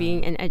 You know,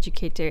 being an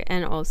educator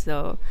and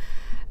also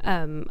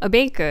a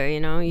baker. You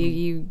know,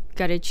 you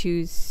gotta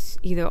choose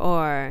either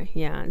or.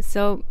 Yeah,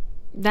 so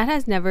that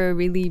has never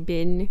really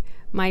been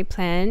my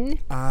plan.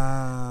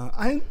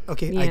 I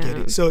get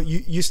it. So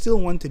you still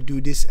want to do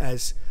this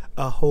as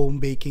a home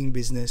baking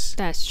business.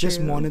 That's just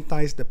true.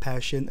 monetize the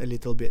passion a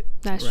little bit.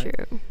 That's right?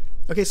 true.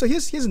 Okay, so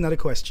here's another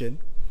question.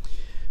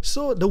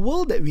 So the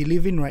world that we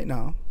live in right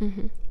now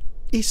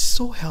is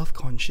so health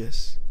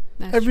conscious.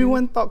 That's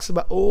Everyone talks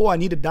about, oh, I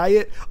need a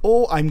diet.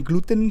 Oh, I'm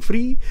gluten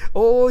free.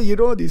 Oh, you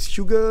know, this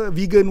sugar,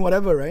 vegan,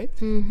 whatever, right?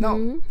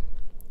 Now,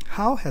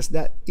 how has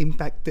that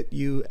impacted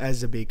you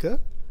as a baker?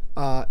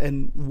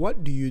 And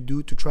what do you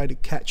do to try to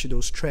catch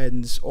those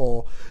trends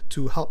or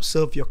to help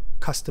serve your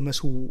customers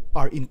who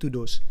are into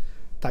those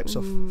types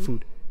of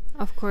food?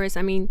 Of course,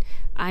 I mean,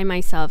 I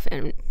myself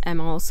am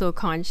also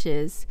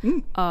conscious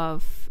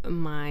of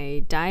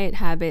my diet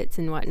habits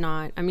and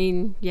whatnot. I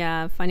mean,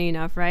 yeah, funny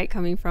enough, right?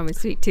 Coming from a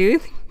sweet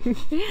tooth.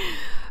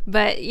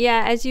 But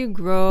yeah, as you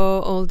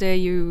grow older,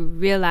 you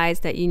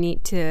realize that you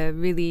need to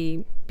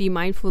really be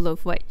mindful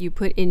of what you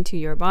put into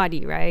your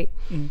body, right?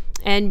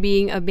 And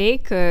being a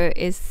baker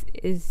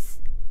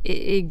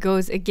it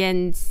goes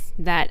against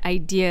that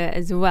idea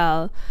as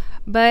well.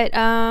 But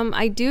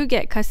I do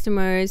get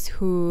customers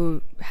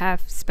who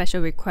have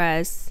special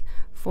requests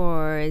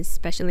for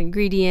special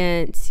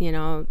ingredients, you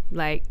know,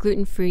 like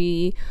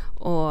gluten-free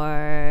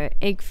or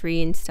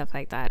egg-free and stuff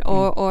like that.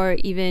 Or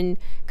even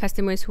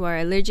customers who are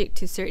allergic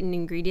to certain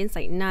ingredients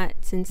like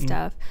nuts and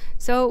stuff.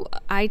 So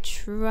I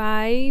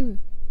try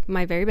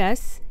my very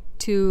best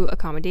to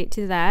accommodate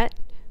to that.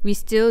 We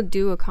still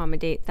do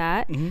accommodate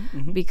that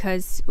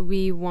because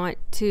we want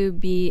to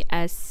be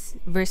as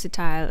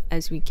versatile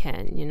as we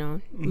can, you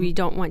know. We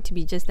don't want to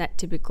be just that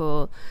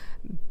typical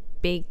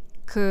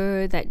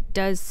baker that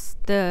does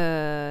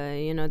the,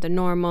 you know, the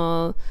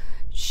normal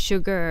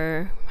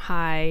sugar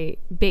high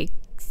baked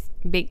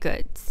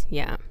goods.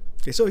 Yeah.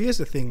 Okay, so here's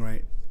the thing,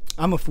 right?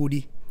 I'm a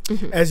foodie.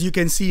 As you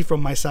can see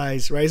from my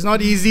size, right? It's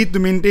not easy to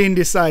maintain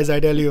this size, I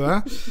tell you,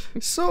 huh?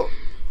 So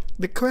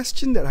the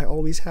question that I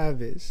always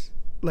have is,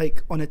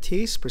 like, on a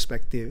taste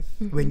perspective,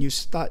 when you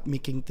start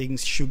making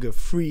things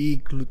sugar-free,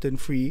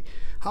 gluten-free,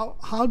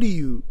 how do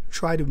you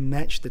try to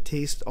match the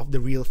taste of the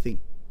real thing?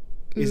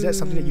 Is that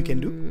something that you can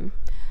do?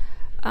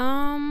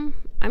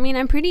 I mean,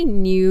 we're pretty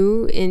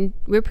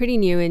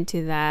new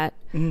into that.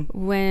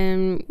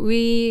 When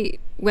we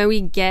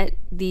get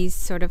these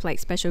sort of like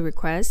special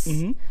requests,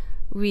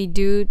 we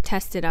do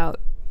test it out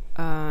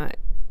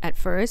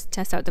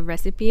test out the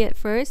recipe at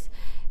first,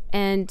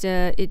 and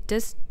it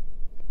does,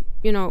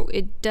 you know,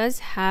 it does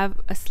have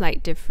a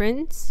slight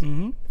difference.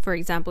 For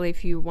example,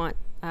 if you want,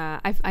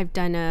 I've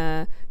done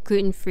a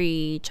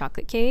gluten-free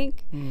chocolate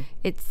cake.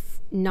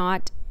 It's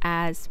not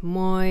as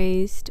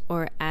moist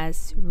or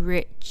as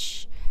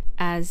rich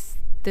as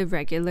the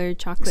regular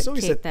chocolate So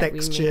cake it's a that we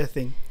texture make.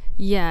 thing.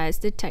 Yeah, it's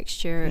the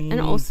texture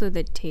and also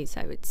the taste,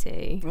 I would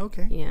say.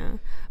 Okay. Yeah.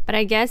 But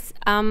I guess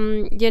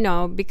you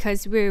know,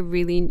 because we're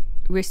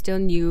still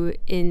new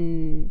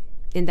in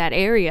that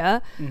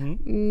area,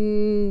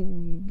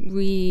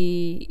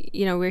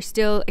 we're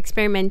still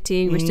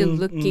experimenting. We're still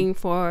looking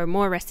for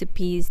more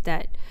recipes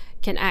that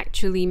can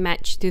actually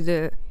match to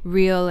the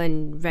real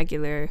and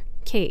regular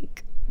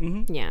cake.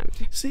 Yeah.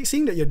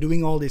 Seeing that you're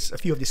doing a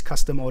few of these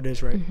custom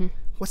orders, right?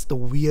 What's the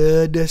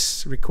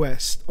weirdest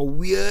request or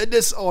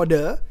weirdest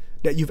order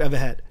that you've ever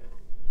had?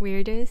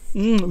 Weirdest?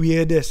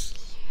 Weirdest.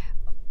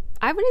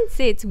 I wouldn't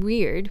say it's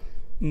weird.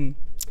 You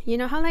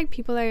know how like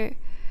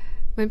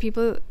when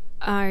people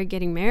are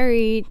getting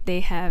married,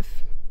 they have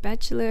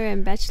bachelor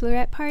and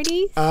bachelorette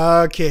parties.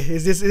 Okay,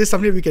 is this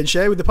something we can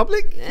share with the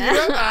public?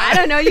 I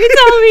don't know. You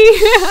tell me.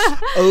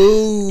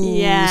 Oh,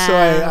 yeah. So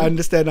I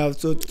understand now.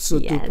 So to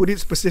Yes. put it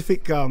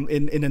specific,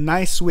 in a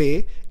nice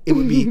way, it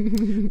would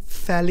be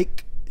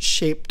phallic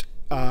shaped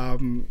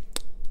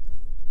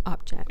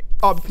Object.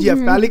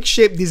 Phallic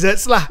shaped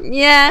desserts lah.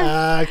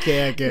 Yeah.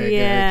 Okay.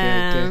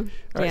 Yeah.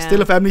 Alright, Yeah.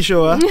 still a family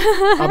show, huh?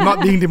 I'm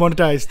not being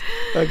demonetized.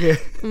 Okay.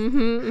 So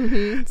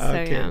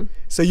Okay. yeah.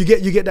 So you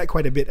get that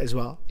quite a bit as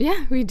well.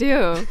 Yeah, we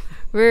do.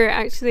 We're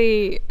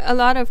actually a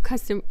lot of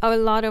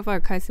our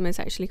customers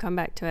actually come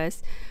back to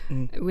us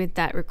with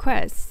that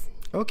request.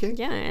 Okay.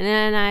 Yeah, and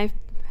then I've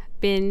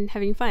been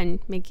having fun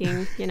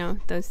making, you know,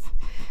 those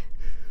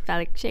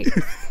phallic shapes.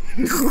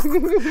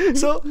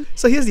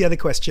 So here's the other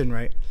question,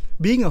 right?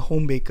 Being a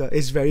home baker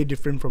is very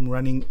different from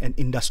running an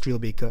industrial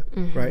baker,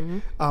 right?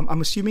 I'm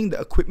assuming the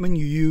equipment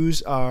you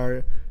use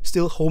are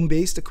still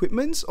home-based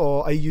equipments,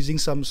 or are you using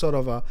some sort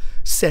of a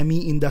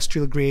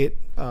semi-industrial grade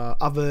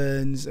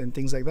ovens and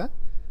things like that?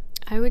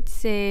 I would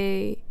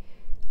say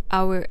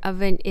our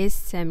oven is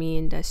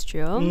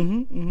semi-industrial.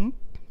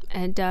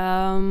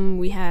 And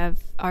we have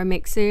our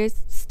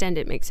mixers,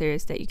 standard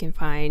mixers that you can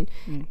find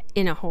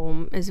in a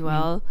home as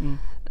well.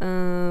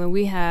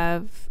 We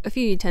have a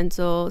few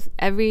utensils.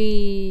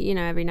 Every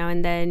now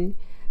and then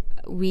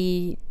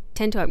we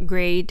tend to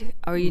upgrade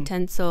our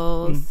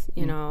utensils,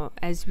 you know,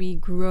 as we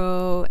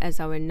grow, as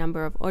our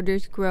number of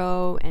orders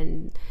grow,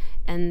 and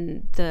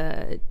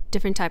the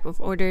different type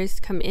of orders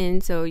come in,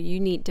 so you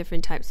need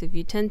different types of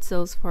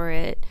utensils for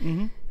it.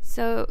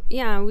 So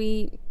yeah,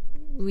 we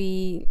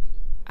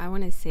I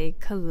want to say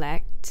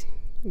collect.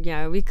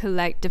 Yeah, we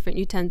collect different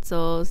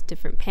utensils,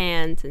 different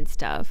pans and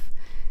stuff.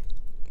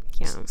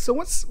 Yeah. So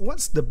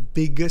what's the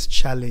biggest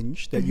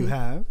challenge that you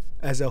have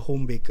as a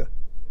home baker?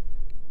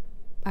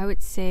 I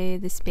would say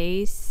the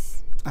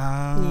space.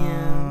 Ah.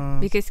 Yeah,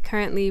 because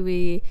currently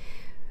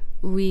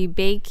we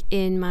bake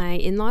in my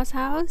in-laws'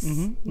 house.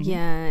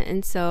 Yeah,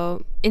 and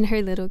so in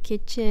her little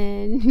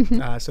kitchen.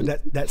 So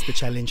that's the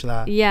challenge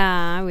lah.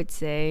 Yeah, I would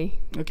say.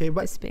 Okay, The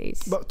but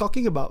space.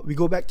 talking about, we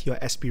go back to your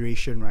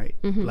aspiration, right?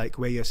 Like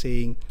where you're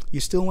saying you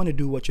still want to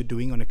do what you're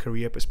doing on a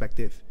career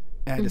perspective,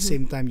 and at the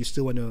same time you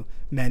still want to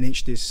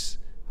manage this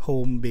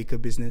home baker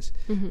business.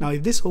 Now,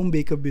 if this home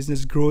baker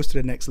business grows to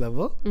the next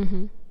level,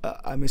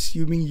 I'm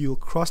assuming you'll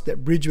cross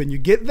that bridge when you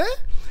get there,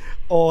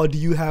 or do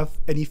you have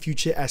any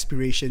future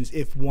aspirations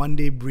if one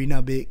day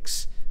Brina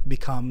Bakes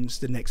becomes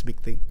the next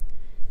big thing?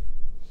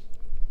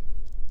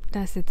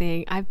 That's the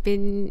thing. I've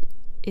been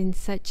in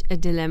such a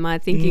dilemma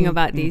thinking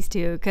about these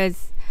two,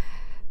 because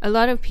a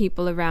lot of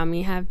people around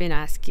me have been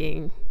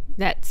asking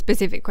that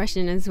specific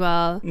question as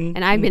well,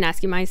 and I've been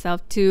asking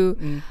myself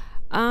too.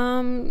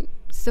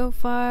 So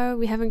far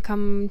we haven't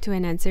come to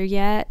an answer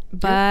yet,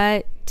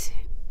 but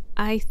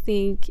I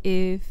think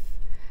if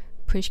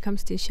push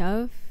comes to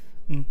shove,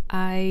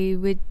 I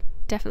would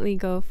definitely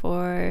go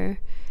for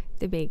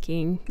the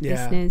baking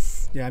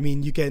business. Yeah, I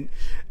mean you can,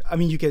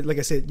 like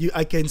I said,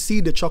 I can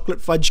see the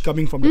chocolate fudge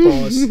coming from the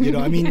pores. You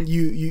know, I mean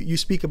you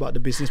speak about the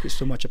business with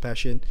so much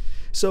passion.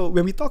 So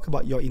when we talk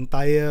about your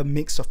entire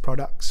mix of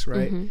products,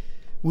 right?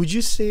 Would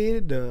you say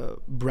the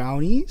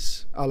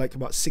brownies are like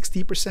about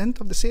 60%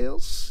 of the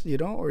sales, you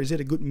know, or is it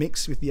a good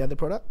mix with the other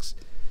products?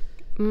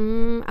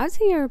 I would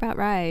say you're about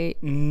right.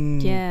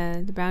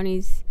 Yeah, the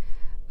brownies,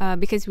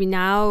 because we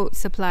now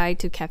supply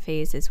to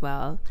cafes as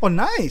well. Oh,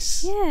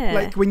 nice. Yeah.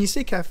 Like when you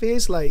say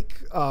cafes,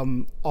 like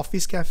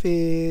office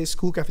cafes,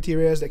 school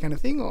cafeterias, that kind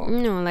of thing, or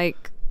No,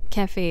 like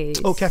cafes.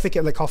 oh,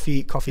 like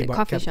coffee Like bar,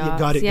 coffee shops.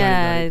 Got it.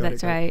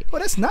 That's right. Oh,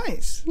 that's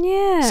nice.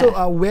 Yeah.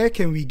 So where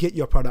can we get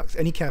your products?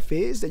 Any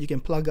cafes that you can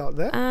plug out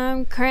there?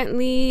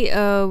 Currently,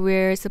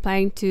 we're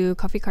supplying to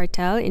Coffee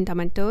Cartel in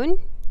Tamanton,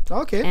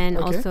 Okay. and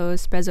okay. also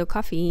Espresso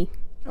Coffee.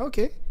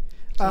 Okay.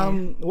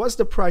 What's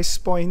the price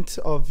point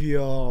of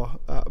your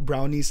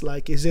brownies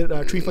like? Is it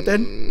 3 for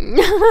 10?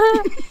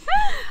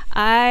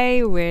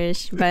 I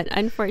wish, but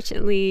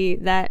unfortunately,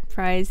 that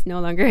price no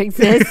longer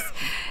exists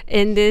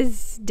in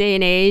this day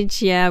and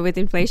age. Yeah, with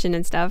inflation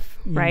and stuff,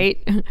 right?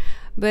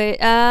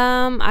 But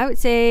I would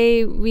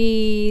say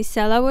we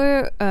sell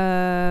our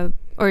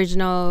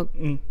original.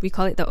 We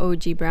call it the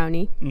OG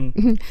brownie.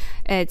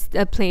 It's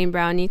a plain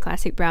brownie,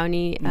 classic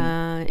brownie,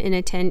 in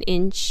a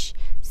 10-inch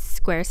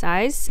square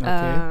size,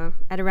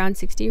 at around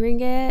 60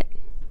 ringgit.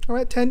 All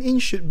right,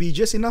 10-inch should be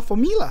just enough for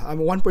me lah. I'm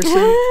a one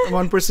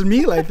person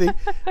meal, I think.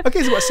 Okay,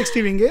 it's about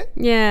 60 ringgit.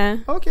 Yeah.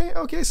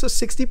 Okay. So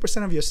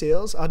 60% of your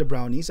sales are the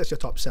brownies. That's your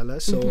top seller.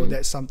 So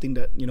that's something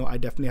that, you know, I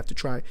definitely have to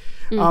try.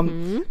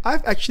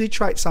 I've actually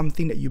tried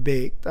something that you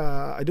baked.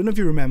 I don't know if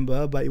you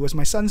remember, but it was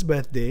my son's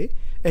birthday,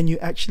 and you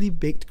actually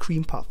baked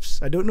cream puffs.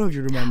 I don't know if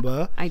you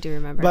remember. I do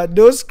remember. But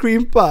those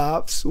cream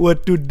puffs were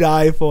to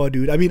die for,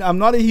 dude. I mean, I'm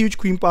not a huge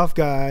cream puff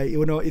guy.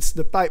 You know, it's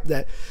the type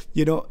that,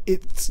 you know,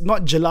 it's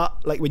not gelat,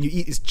 like when you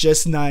eat, it's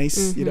just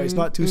nice. You know, it's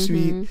not too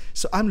sweet.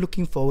 So I'm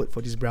looking forward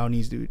for these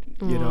brownies, dude.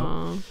 You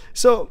know.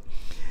 So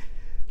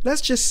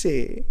let's just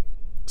say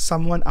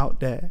someone out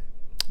there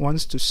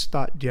wants to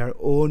start their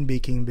own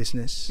baking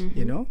business.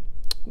 You know,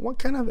 what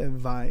kind of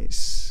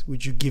advice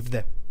would you give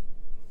them?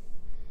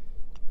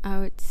 I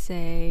would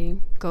say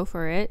go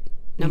for it.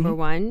 Number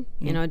one,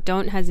 you know,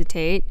 don't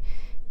hesitate,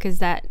 because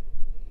that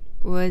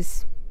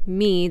was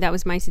me. That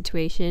was my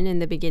situation in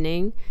the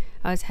beginning.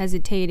 I was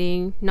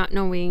hesitating, not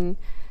knowing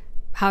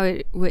how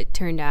it would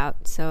turn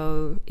out.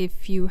 So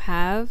if you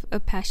have a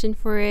passion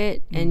for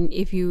it, and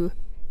if you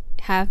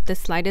have the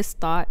slightest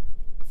thought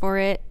for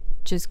it,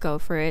 just go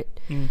for it.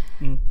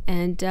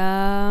 And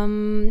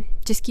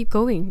just keep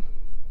going.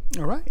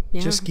 All right.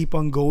 Yeah. Just keep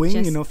on going.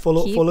 Just you know,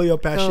 follow your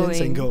passions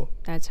going. and go.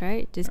 That's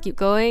right. Just keep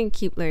going,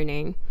 keep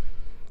learning.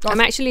 I'm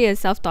actually a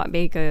self-taught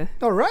baker.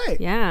 All right.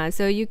 Yeah,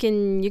 so you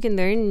can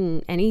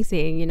learn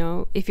anything, you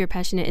know. If you're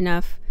passionate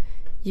enough,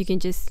 you can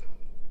just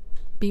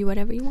be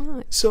whatever you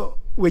want. So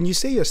when you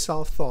say you're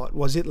self-taught,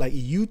 was it like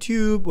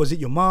YouTube? Was it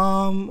your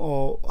mom?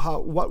 Or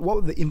what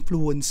were the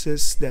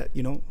influences that,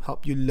 you know,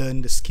 helped you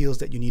learn the skills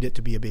that you needed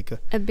to be a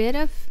baker? A bit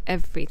of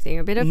everything.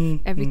 A bit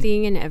of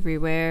everything and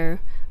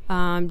everywhere.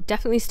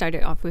 Definitely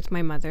started off with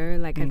my mother.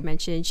 Like I've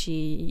mentioned, she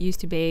used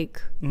to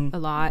bake a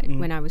lot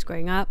when I was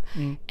growing up.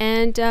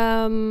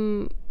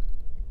 And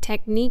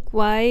technique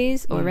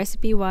wise or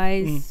recipe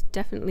wise,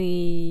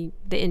 definitely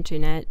the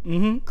internet,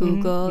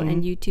 Google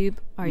and YouTube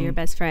are your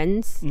best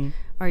friends,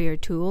 are your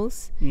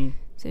tools.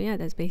 So yeah,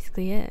 that's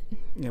basically it.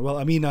 Yeah, well,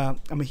 I mean,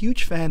 I'm a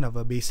huge fan of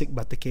a basic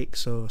butter cake.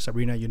 So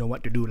Sabrina, you know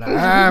what to do, like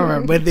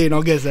birthday in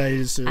August. I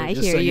just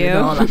hear so you.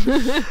 know, lah.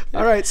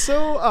 All right.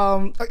 So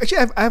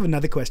actually, I have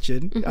another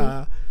question.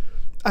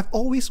 I've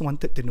always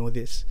wanted to know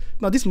this.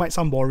 Now, this might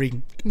sound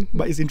boring,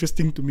 but it's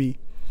interesting to me.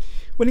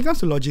 When it comes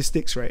to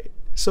logistics, right?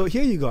 So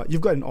here you've got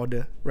an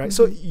order, right?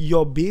 So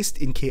you're based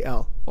in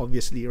KL,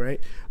 obviously, right?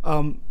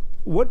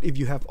 What if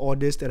you have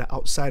orders that are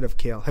outside of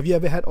KL? Have you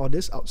ever had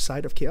orders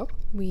outside of KL?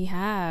 We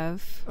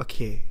have.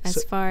 Okay.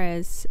 As far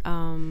as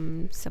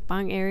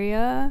Sepang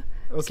area,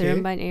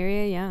 Seremban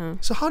area, yeah.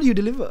 So how do you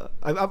deliver?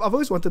 I've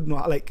always wanted to know,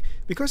 like,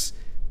 because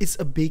it's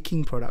a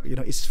baking product, you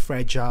know, it's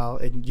fragile,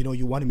 and you know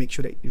you want to make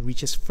sure that it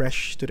reaches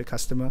fresh to the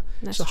customer.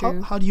 That's so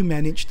true. how do you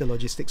manage the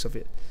logistics of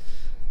it?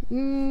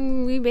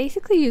 We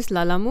basically use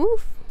Lala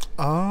Move.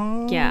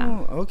 Oh,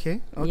 Yeah.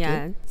 Okay.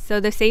 Yeah. So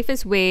the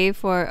safest way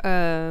for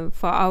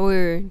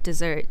our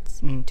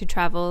desserts to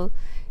travel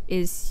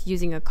is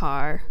using a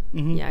car.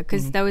 Yeah,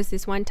 because there was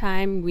this one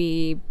time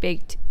we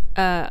baked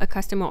a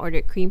customer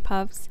ordered cream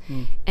puffs,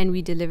 and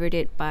we delivered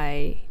it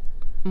by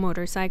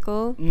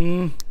motorcycle,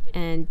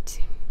 and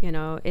you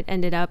know it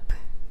ended up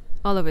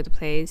all over the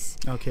place.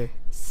 Okay.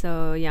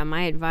 So yeah,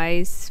 my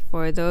advice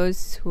for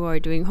those who are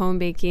doing home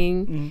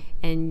baking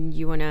and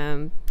you want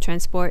to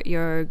transport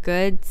your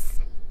goods,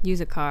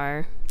 use a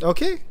car.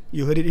 Okay,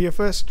 you heard it here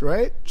first,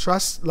 right?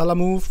 Trust Lala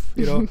Move.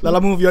 You know,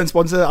 Lala Move, you're a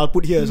sponsor. I'll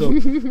put here. So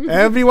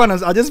everyone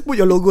else, I'll just put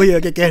your logo here.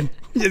 Okay, Ken,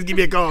 just give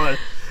me a call.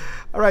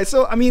 All right.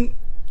 So I mean,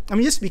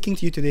 I'm just speaking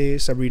to you today,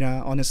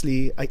 Sabrina.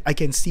 Honestly, I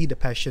can see the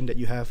passion that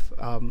you have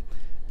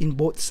in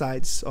both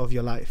sides of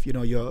your life. You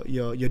know,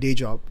 your day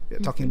job,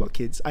 talking about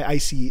kids. I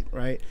see it,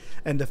 right?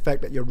 And the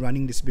fact that you're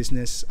running this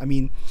business. I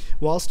mean,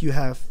 whilst you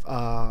have,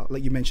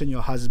 like you mentioned,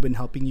 your husband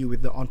helping you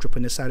with the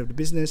entrepreneur side of the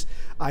business,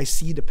 I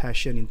see the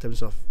passion in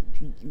terms of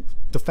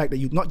the fact that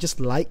you not just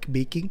like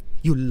baking,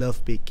 you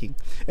love baking,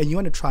 and you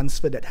want to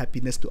transfer that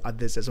happiness to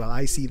others as well.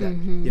 I see that,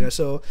 you know.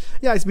 So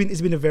yeah, it's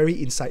been a very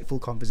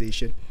insightful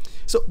conversation.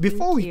 So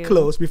before we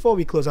close,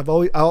 I've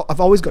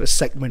always got a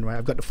segment, right?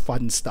 I've got the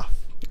fun stuff.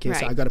 Okay,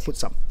 so I got to put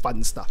some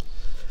fun stuff.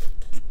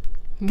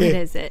 Okay.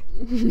 What is it?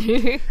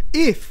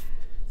 If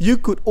you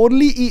could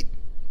only eat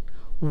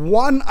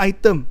one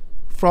item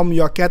from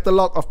your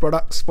catalog of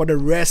products for the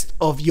rest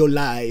of your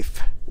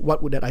life,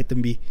 what would that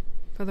item be?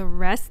 For the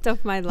rest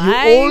of my life?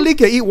 You only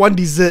can eat one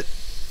dessert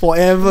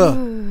forever,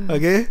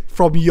 okay?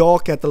 From your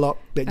catalog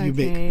that you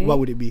make. What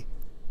would it be?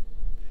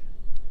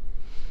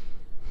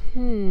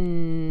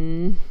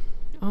 Oh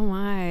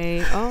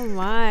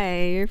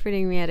my. You're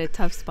putting me at a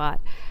tough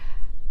spot.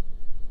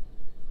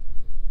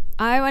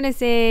 I want to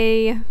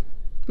say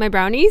my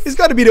brownies. It's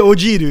got to be the OG,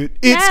 dude.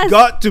 It's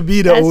got to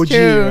be the OG,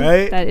 true.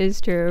 right? That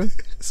is true.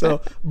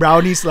 So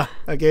brownies lah,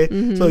 okay?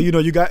 So you know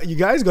you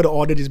guys got to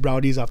order these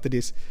brownies after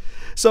this.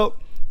 So,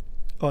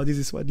 oh, this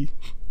is funny.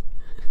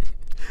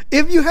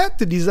 If you had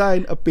to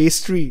design a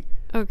pastry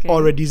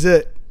or a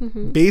dessert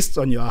based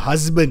on your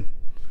husband,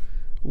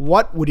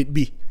 what would it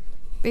be?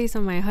 Based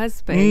on my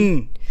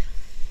husband?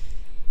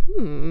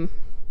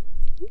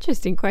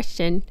 Interesting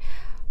question.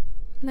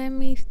 Let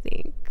me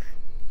think.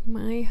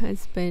 My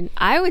husband,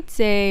 I would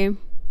say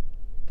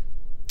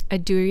a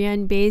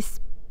durian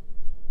based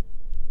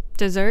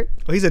dessert.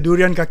 Oh, he's a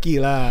durian kaki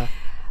lah.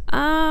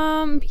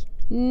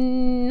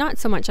 Not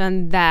so much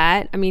on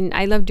that. I mean,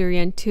 I love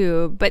durian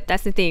too, but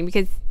that's the thing,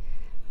 because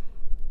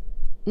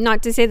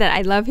not to say that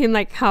I love him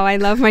like how I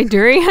love my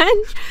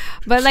durian,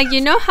 but like you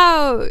know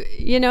how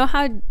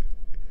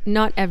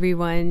not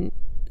everyone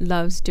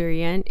loves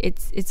durian.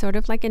 It's sort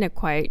of like an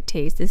acquired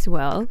taste as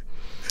well.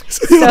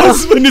 So your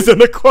husband is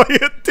an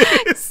acquired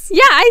taste.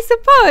 Yeah, I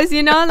suppose,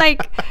 you know,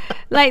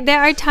 like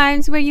there are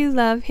times where you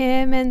love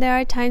him and there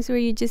are times where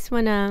you just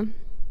wanna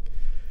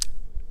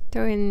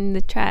throw in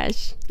the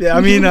trash. Yeah,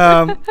 I mean,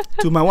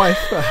 to my wife,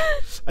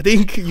 I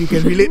think you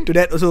can relate to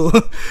that also.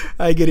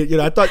 I get it. You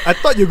know, I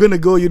thought you're gonna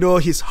go. You know,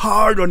 he's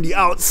hard on the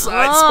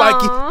outside,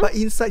 spiky, but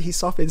inside he's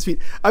soft and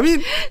sweet. I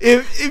mean,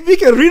 if we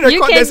can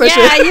re-record that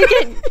session,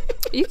 yeah,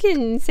 you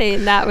can say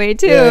it that way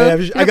too. Yeah,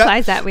 it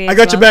applies that way. I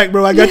got your back,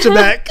 bro. I got your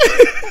back.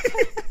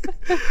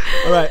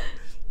 All right.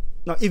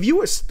 Now, if you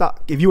were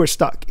stuck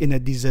in a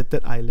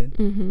deserted island,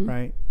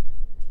 right,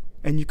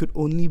 and you could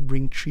only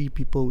bring 3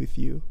 people with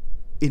you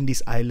in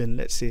this island,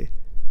 let's say,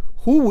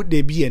 who would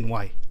they be and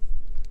why?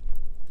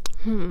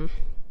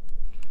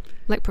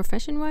 Like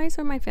profession-wise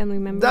or my family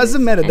members?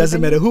 Doesn't matter.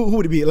 Who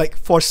would it be? Like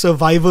for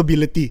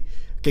survivability.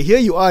 Okay, here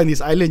you are in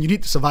this island. You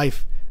need to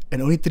survive,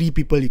 and only 3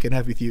 people you can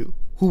have with you.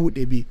 Who would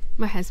they be?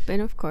 My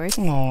husband, of course.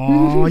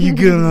 Aww, you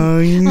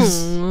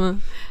guys.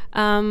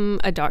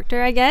 A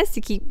doctor, I guess,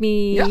 to keep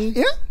me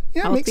healthy.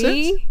 Makes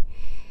sense.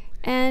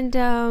 And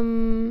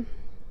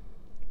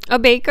a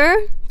baker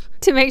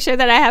to make sure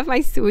that I have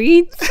my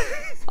sweets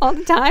all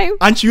the time.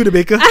 Aren't you the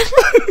baker?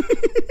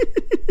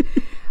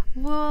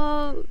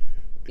 Well,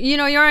 you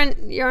know, you're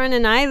on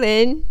an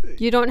island.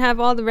 You don't have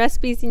all the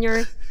recipes in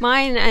your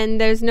mind,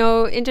 and there's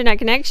no internet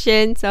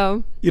connection.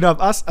 So you know,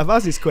 I've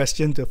asked this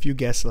question to a few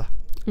guests lah.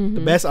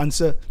 The best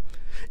answer: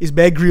 is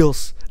Bear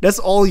Grylls. That's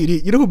all you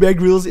need. You know who Bear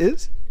Grylls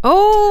is?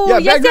 Oh,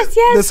 Bear yes, Grylls,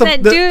 yes, yes. The,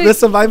 That dude. the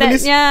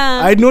survivalist.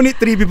 Yeah. I don't need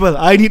 3 people.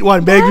 I need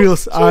 1. Bear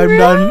Grylls. I'm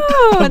done.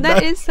 I'm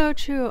That done. is so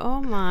true.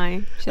 Oh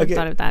my. Should have Okay.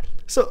 thought of that.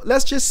 So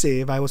let's just say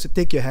if I was to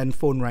take your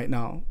handphone right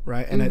now,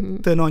 right, and I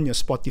turn on your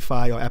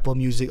Spotify or Apple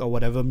Music or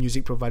whatever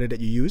music provider that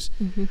you use,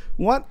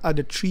 what are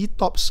the 3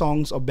 top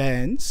songs or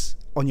bands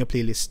on your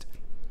playlist?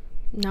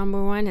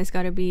 Number 1 has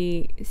got to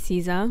be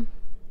Caesar.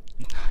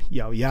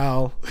 Yow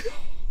yow.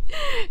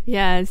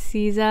 Yeah,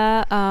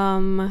 Caesar.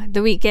 The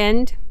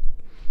Weeknd.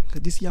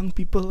 These young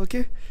people,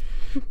 okay?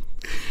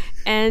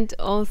 And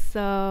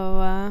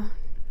also,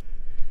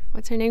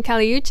 what's her name?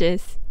 Kali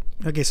Uchis.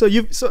 Okay, so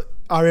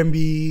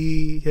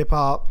R&B, hip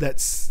hop,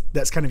 that's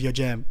kind of your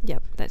jam.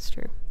 Yep, that's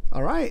true.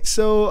 All right.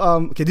 So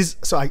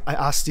I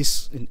asked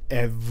this in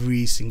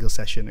every single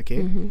session,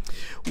 okay?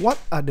 What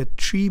are the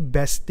 3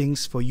 best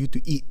things for you to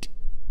eat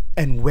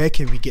and where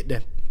can we get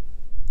them?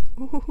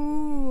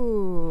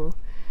 Ooh.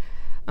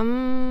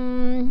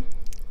 3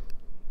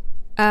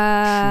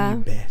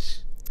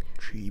 best.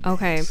 3 best.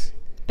 Okay.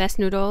 Best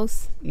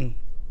noodles.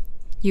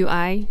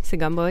 UI,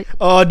 Segambut.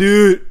 Oh,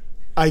 dude.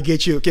 I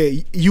get you.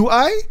 Okay.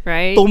 UI?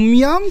 Right? Tom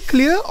yum,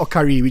 clear or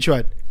curry? Which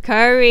one?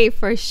 Curry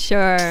for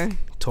sure.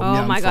 Tom Oh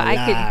yum my for god, I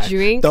life. could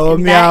drink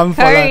Tom that yum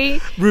for curry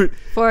life. Dude.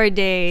 for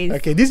days.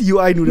 Okay, these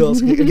UI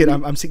noodles, again,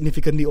 I'm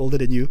significantly older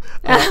than you.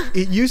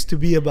 It used to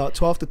be about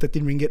 12 to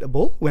 13 ringgit a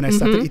bowl when I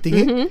started eating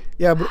it.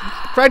 Yeah, but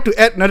tried to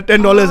add another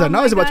 $10. Oh Now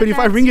my it's about god,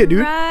 25 that's ringgit,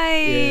 dude.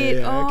 Right.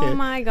 Yeah, okay. Oh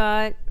my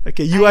god.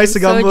 Okay, I UI am so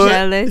Segambut.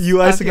 jealous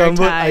UI of your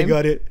Segambut, I time.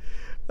 got it.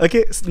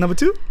 Okay, number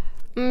 2?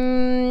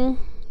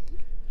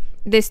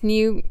 This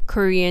new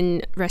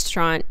Korean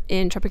restaurant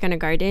in Tropicana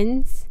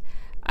Gardens.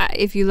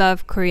 If you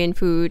love Korean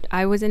food,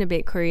 I wasn't a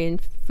big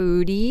Korean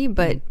foodie,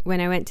 but when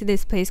I went to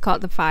this place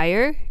called The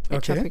Fire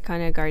at Okay.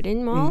 Tropicana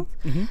Garden Mall,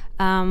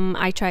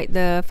 I tried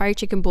the fried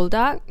chicken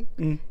bulldog,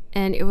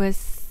 and it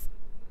was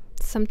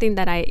something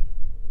that I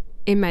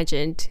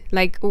imagined.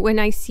 Like when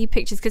I see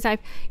pictures, because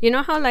you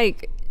know how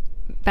like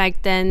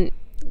back then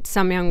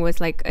samyang was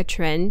like a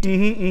trend,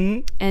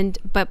 and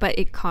but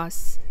it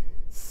costs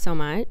so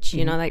much,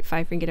 you know, like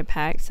 5 ringgit a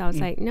pack. So I was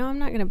like, no, I'm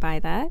not gonna buy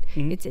that.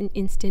 It's an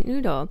instant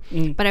noodle,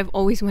 but I've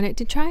always wanted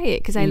to try it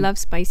because I love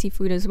spicy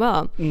food as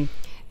well.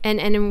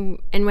 And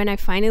when I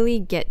finally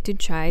get to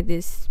try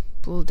this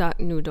bulldog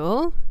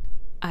noodle,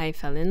 I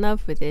fell in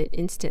love with it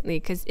instantly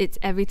because it's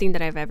everything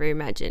that I've ever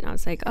imagined. I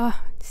was like,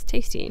 oh, it's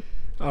tasty.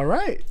 All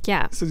right.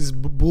 Yeah. So this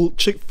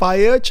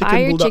fire chicken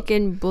Fire bulldog.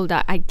 chicken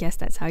bulldog. I guess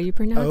that's how you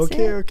pronounce it.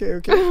 Okay.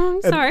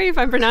 I'm sorry if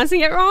I'm pronouncing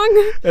it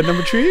wrong. And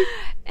number 3?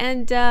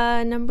 And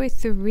number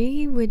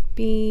 3 would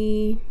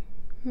be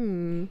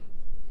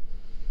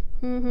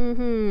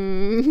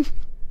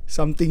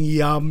Something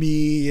yummy,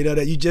 you know,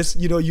 that you just,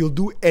 you know, you'll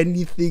do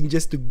anything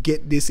just to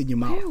get this in your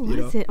mouth. Where you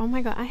know? was it? Oh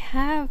my god, I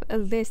have a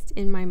list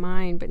in my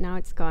mind, but now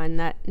it's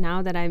gone.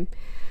 Now that I'm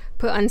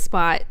put on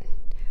spot.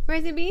 Where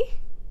is it be?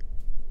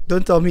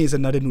 Don't tell me it's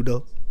another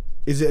noodle.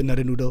 Is it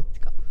another noodle?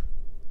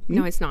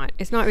 No, it's not.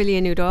 It's not really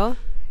a noodle.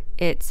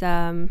 It's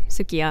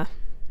sukiya.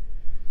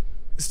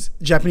 It's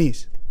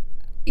Japanese.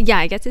 Yeah,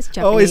 I guess it's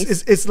Japanese.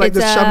 Oh, it's like the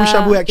shabu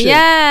shabu action.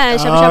 Yeah,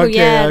 shabu shabu.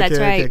 Yeah, that's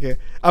right. Okay.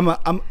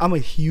 I'm a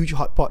huge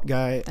hot pot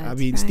guy. I That's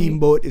mean, right.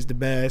 Steamboat is the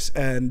best,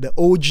 and the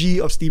OG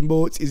of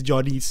Steamboats is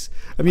Johnny's.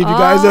 I mean, if you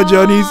guys know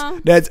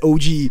Johnny's, that's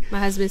OG. My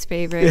husband's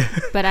favorite,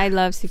 but I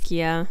love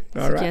sukiya.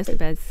 Sukiya's the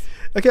best.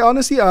 Okay,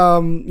 honestly,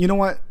 you know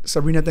what,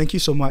 Sabrina, thank you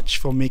so much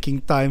for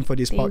making time for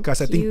this Thank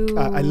podcast. I think you.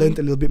 I learned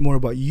a little bit more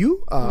about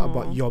you,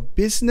 about your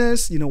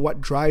business, you know,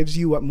 what drives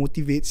you, what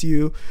motivates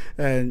you,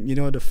 and, you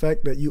know, the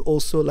fact that you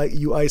also like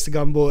UI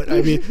Segambut.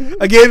 I mean,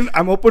 again,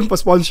 I'm open for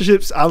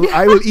sponsorships.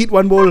 I will eat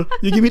 1 bowl.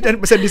 You give me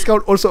 10%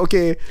 discount, also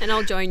okay. And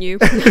I'll join you.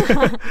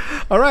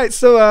 All right,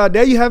 so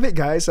there you have it,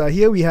 guys.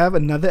 Here we have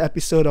another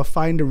episode of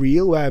Find the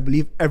Real, where I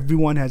believe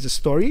everyone has a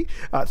story.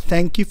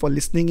 Thank you for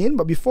listening in.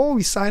 But before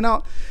we sign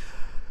out,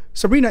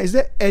 Sabrina, is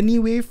there any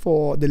way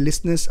for the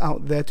listeners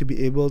out there to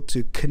be able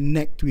to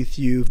connect with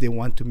you if they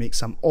want to make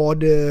some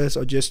orders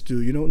or just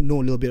to, you know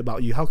a little bit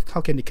about you? How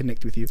can they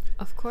connect with you?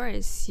 Of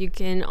course, you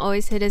can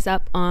always hit us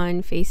up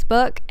on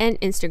Facebook and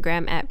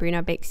Instagram at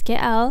Brina Bakes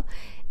KL,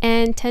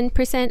 and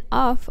 10%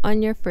 off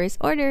on your first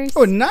orders.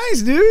 Oh,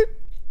 nice, dude.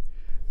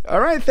 All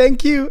right,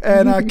 thank you.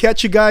 And I'll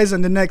catch you guys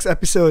on the next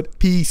episode.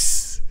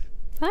 Peace.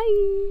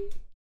 Bye.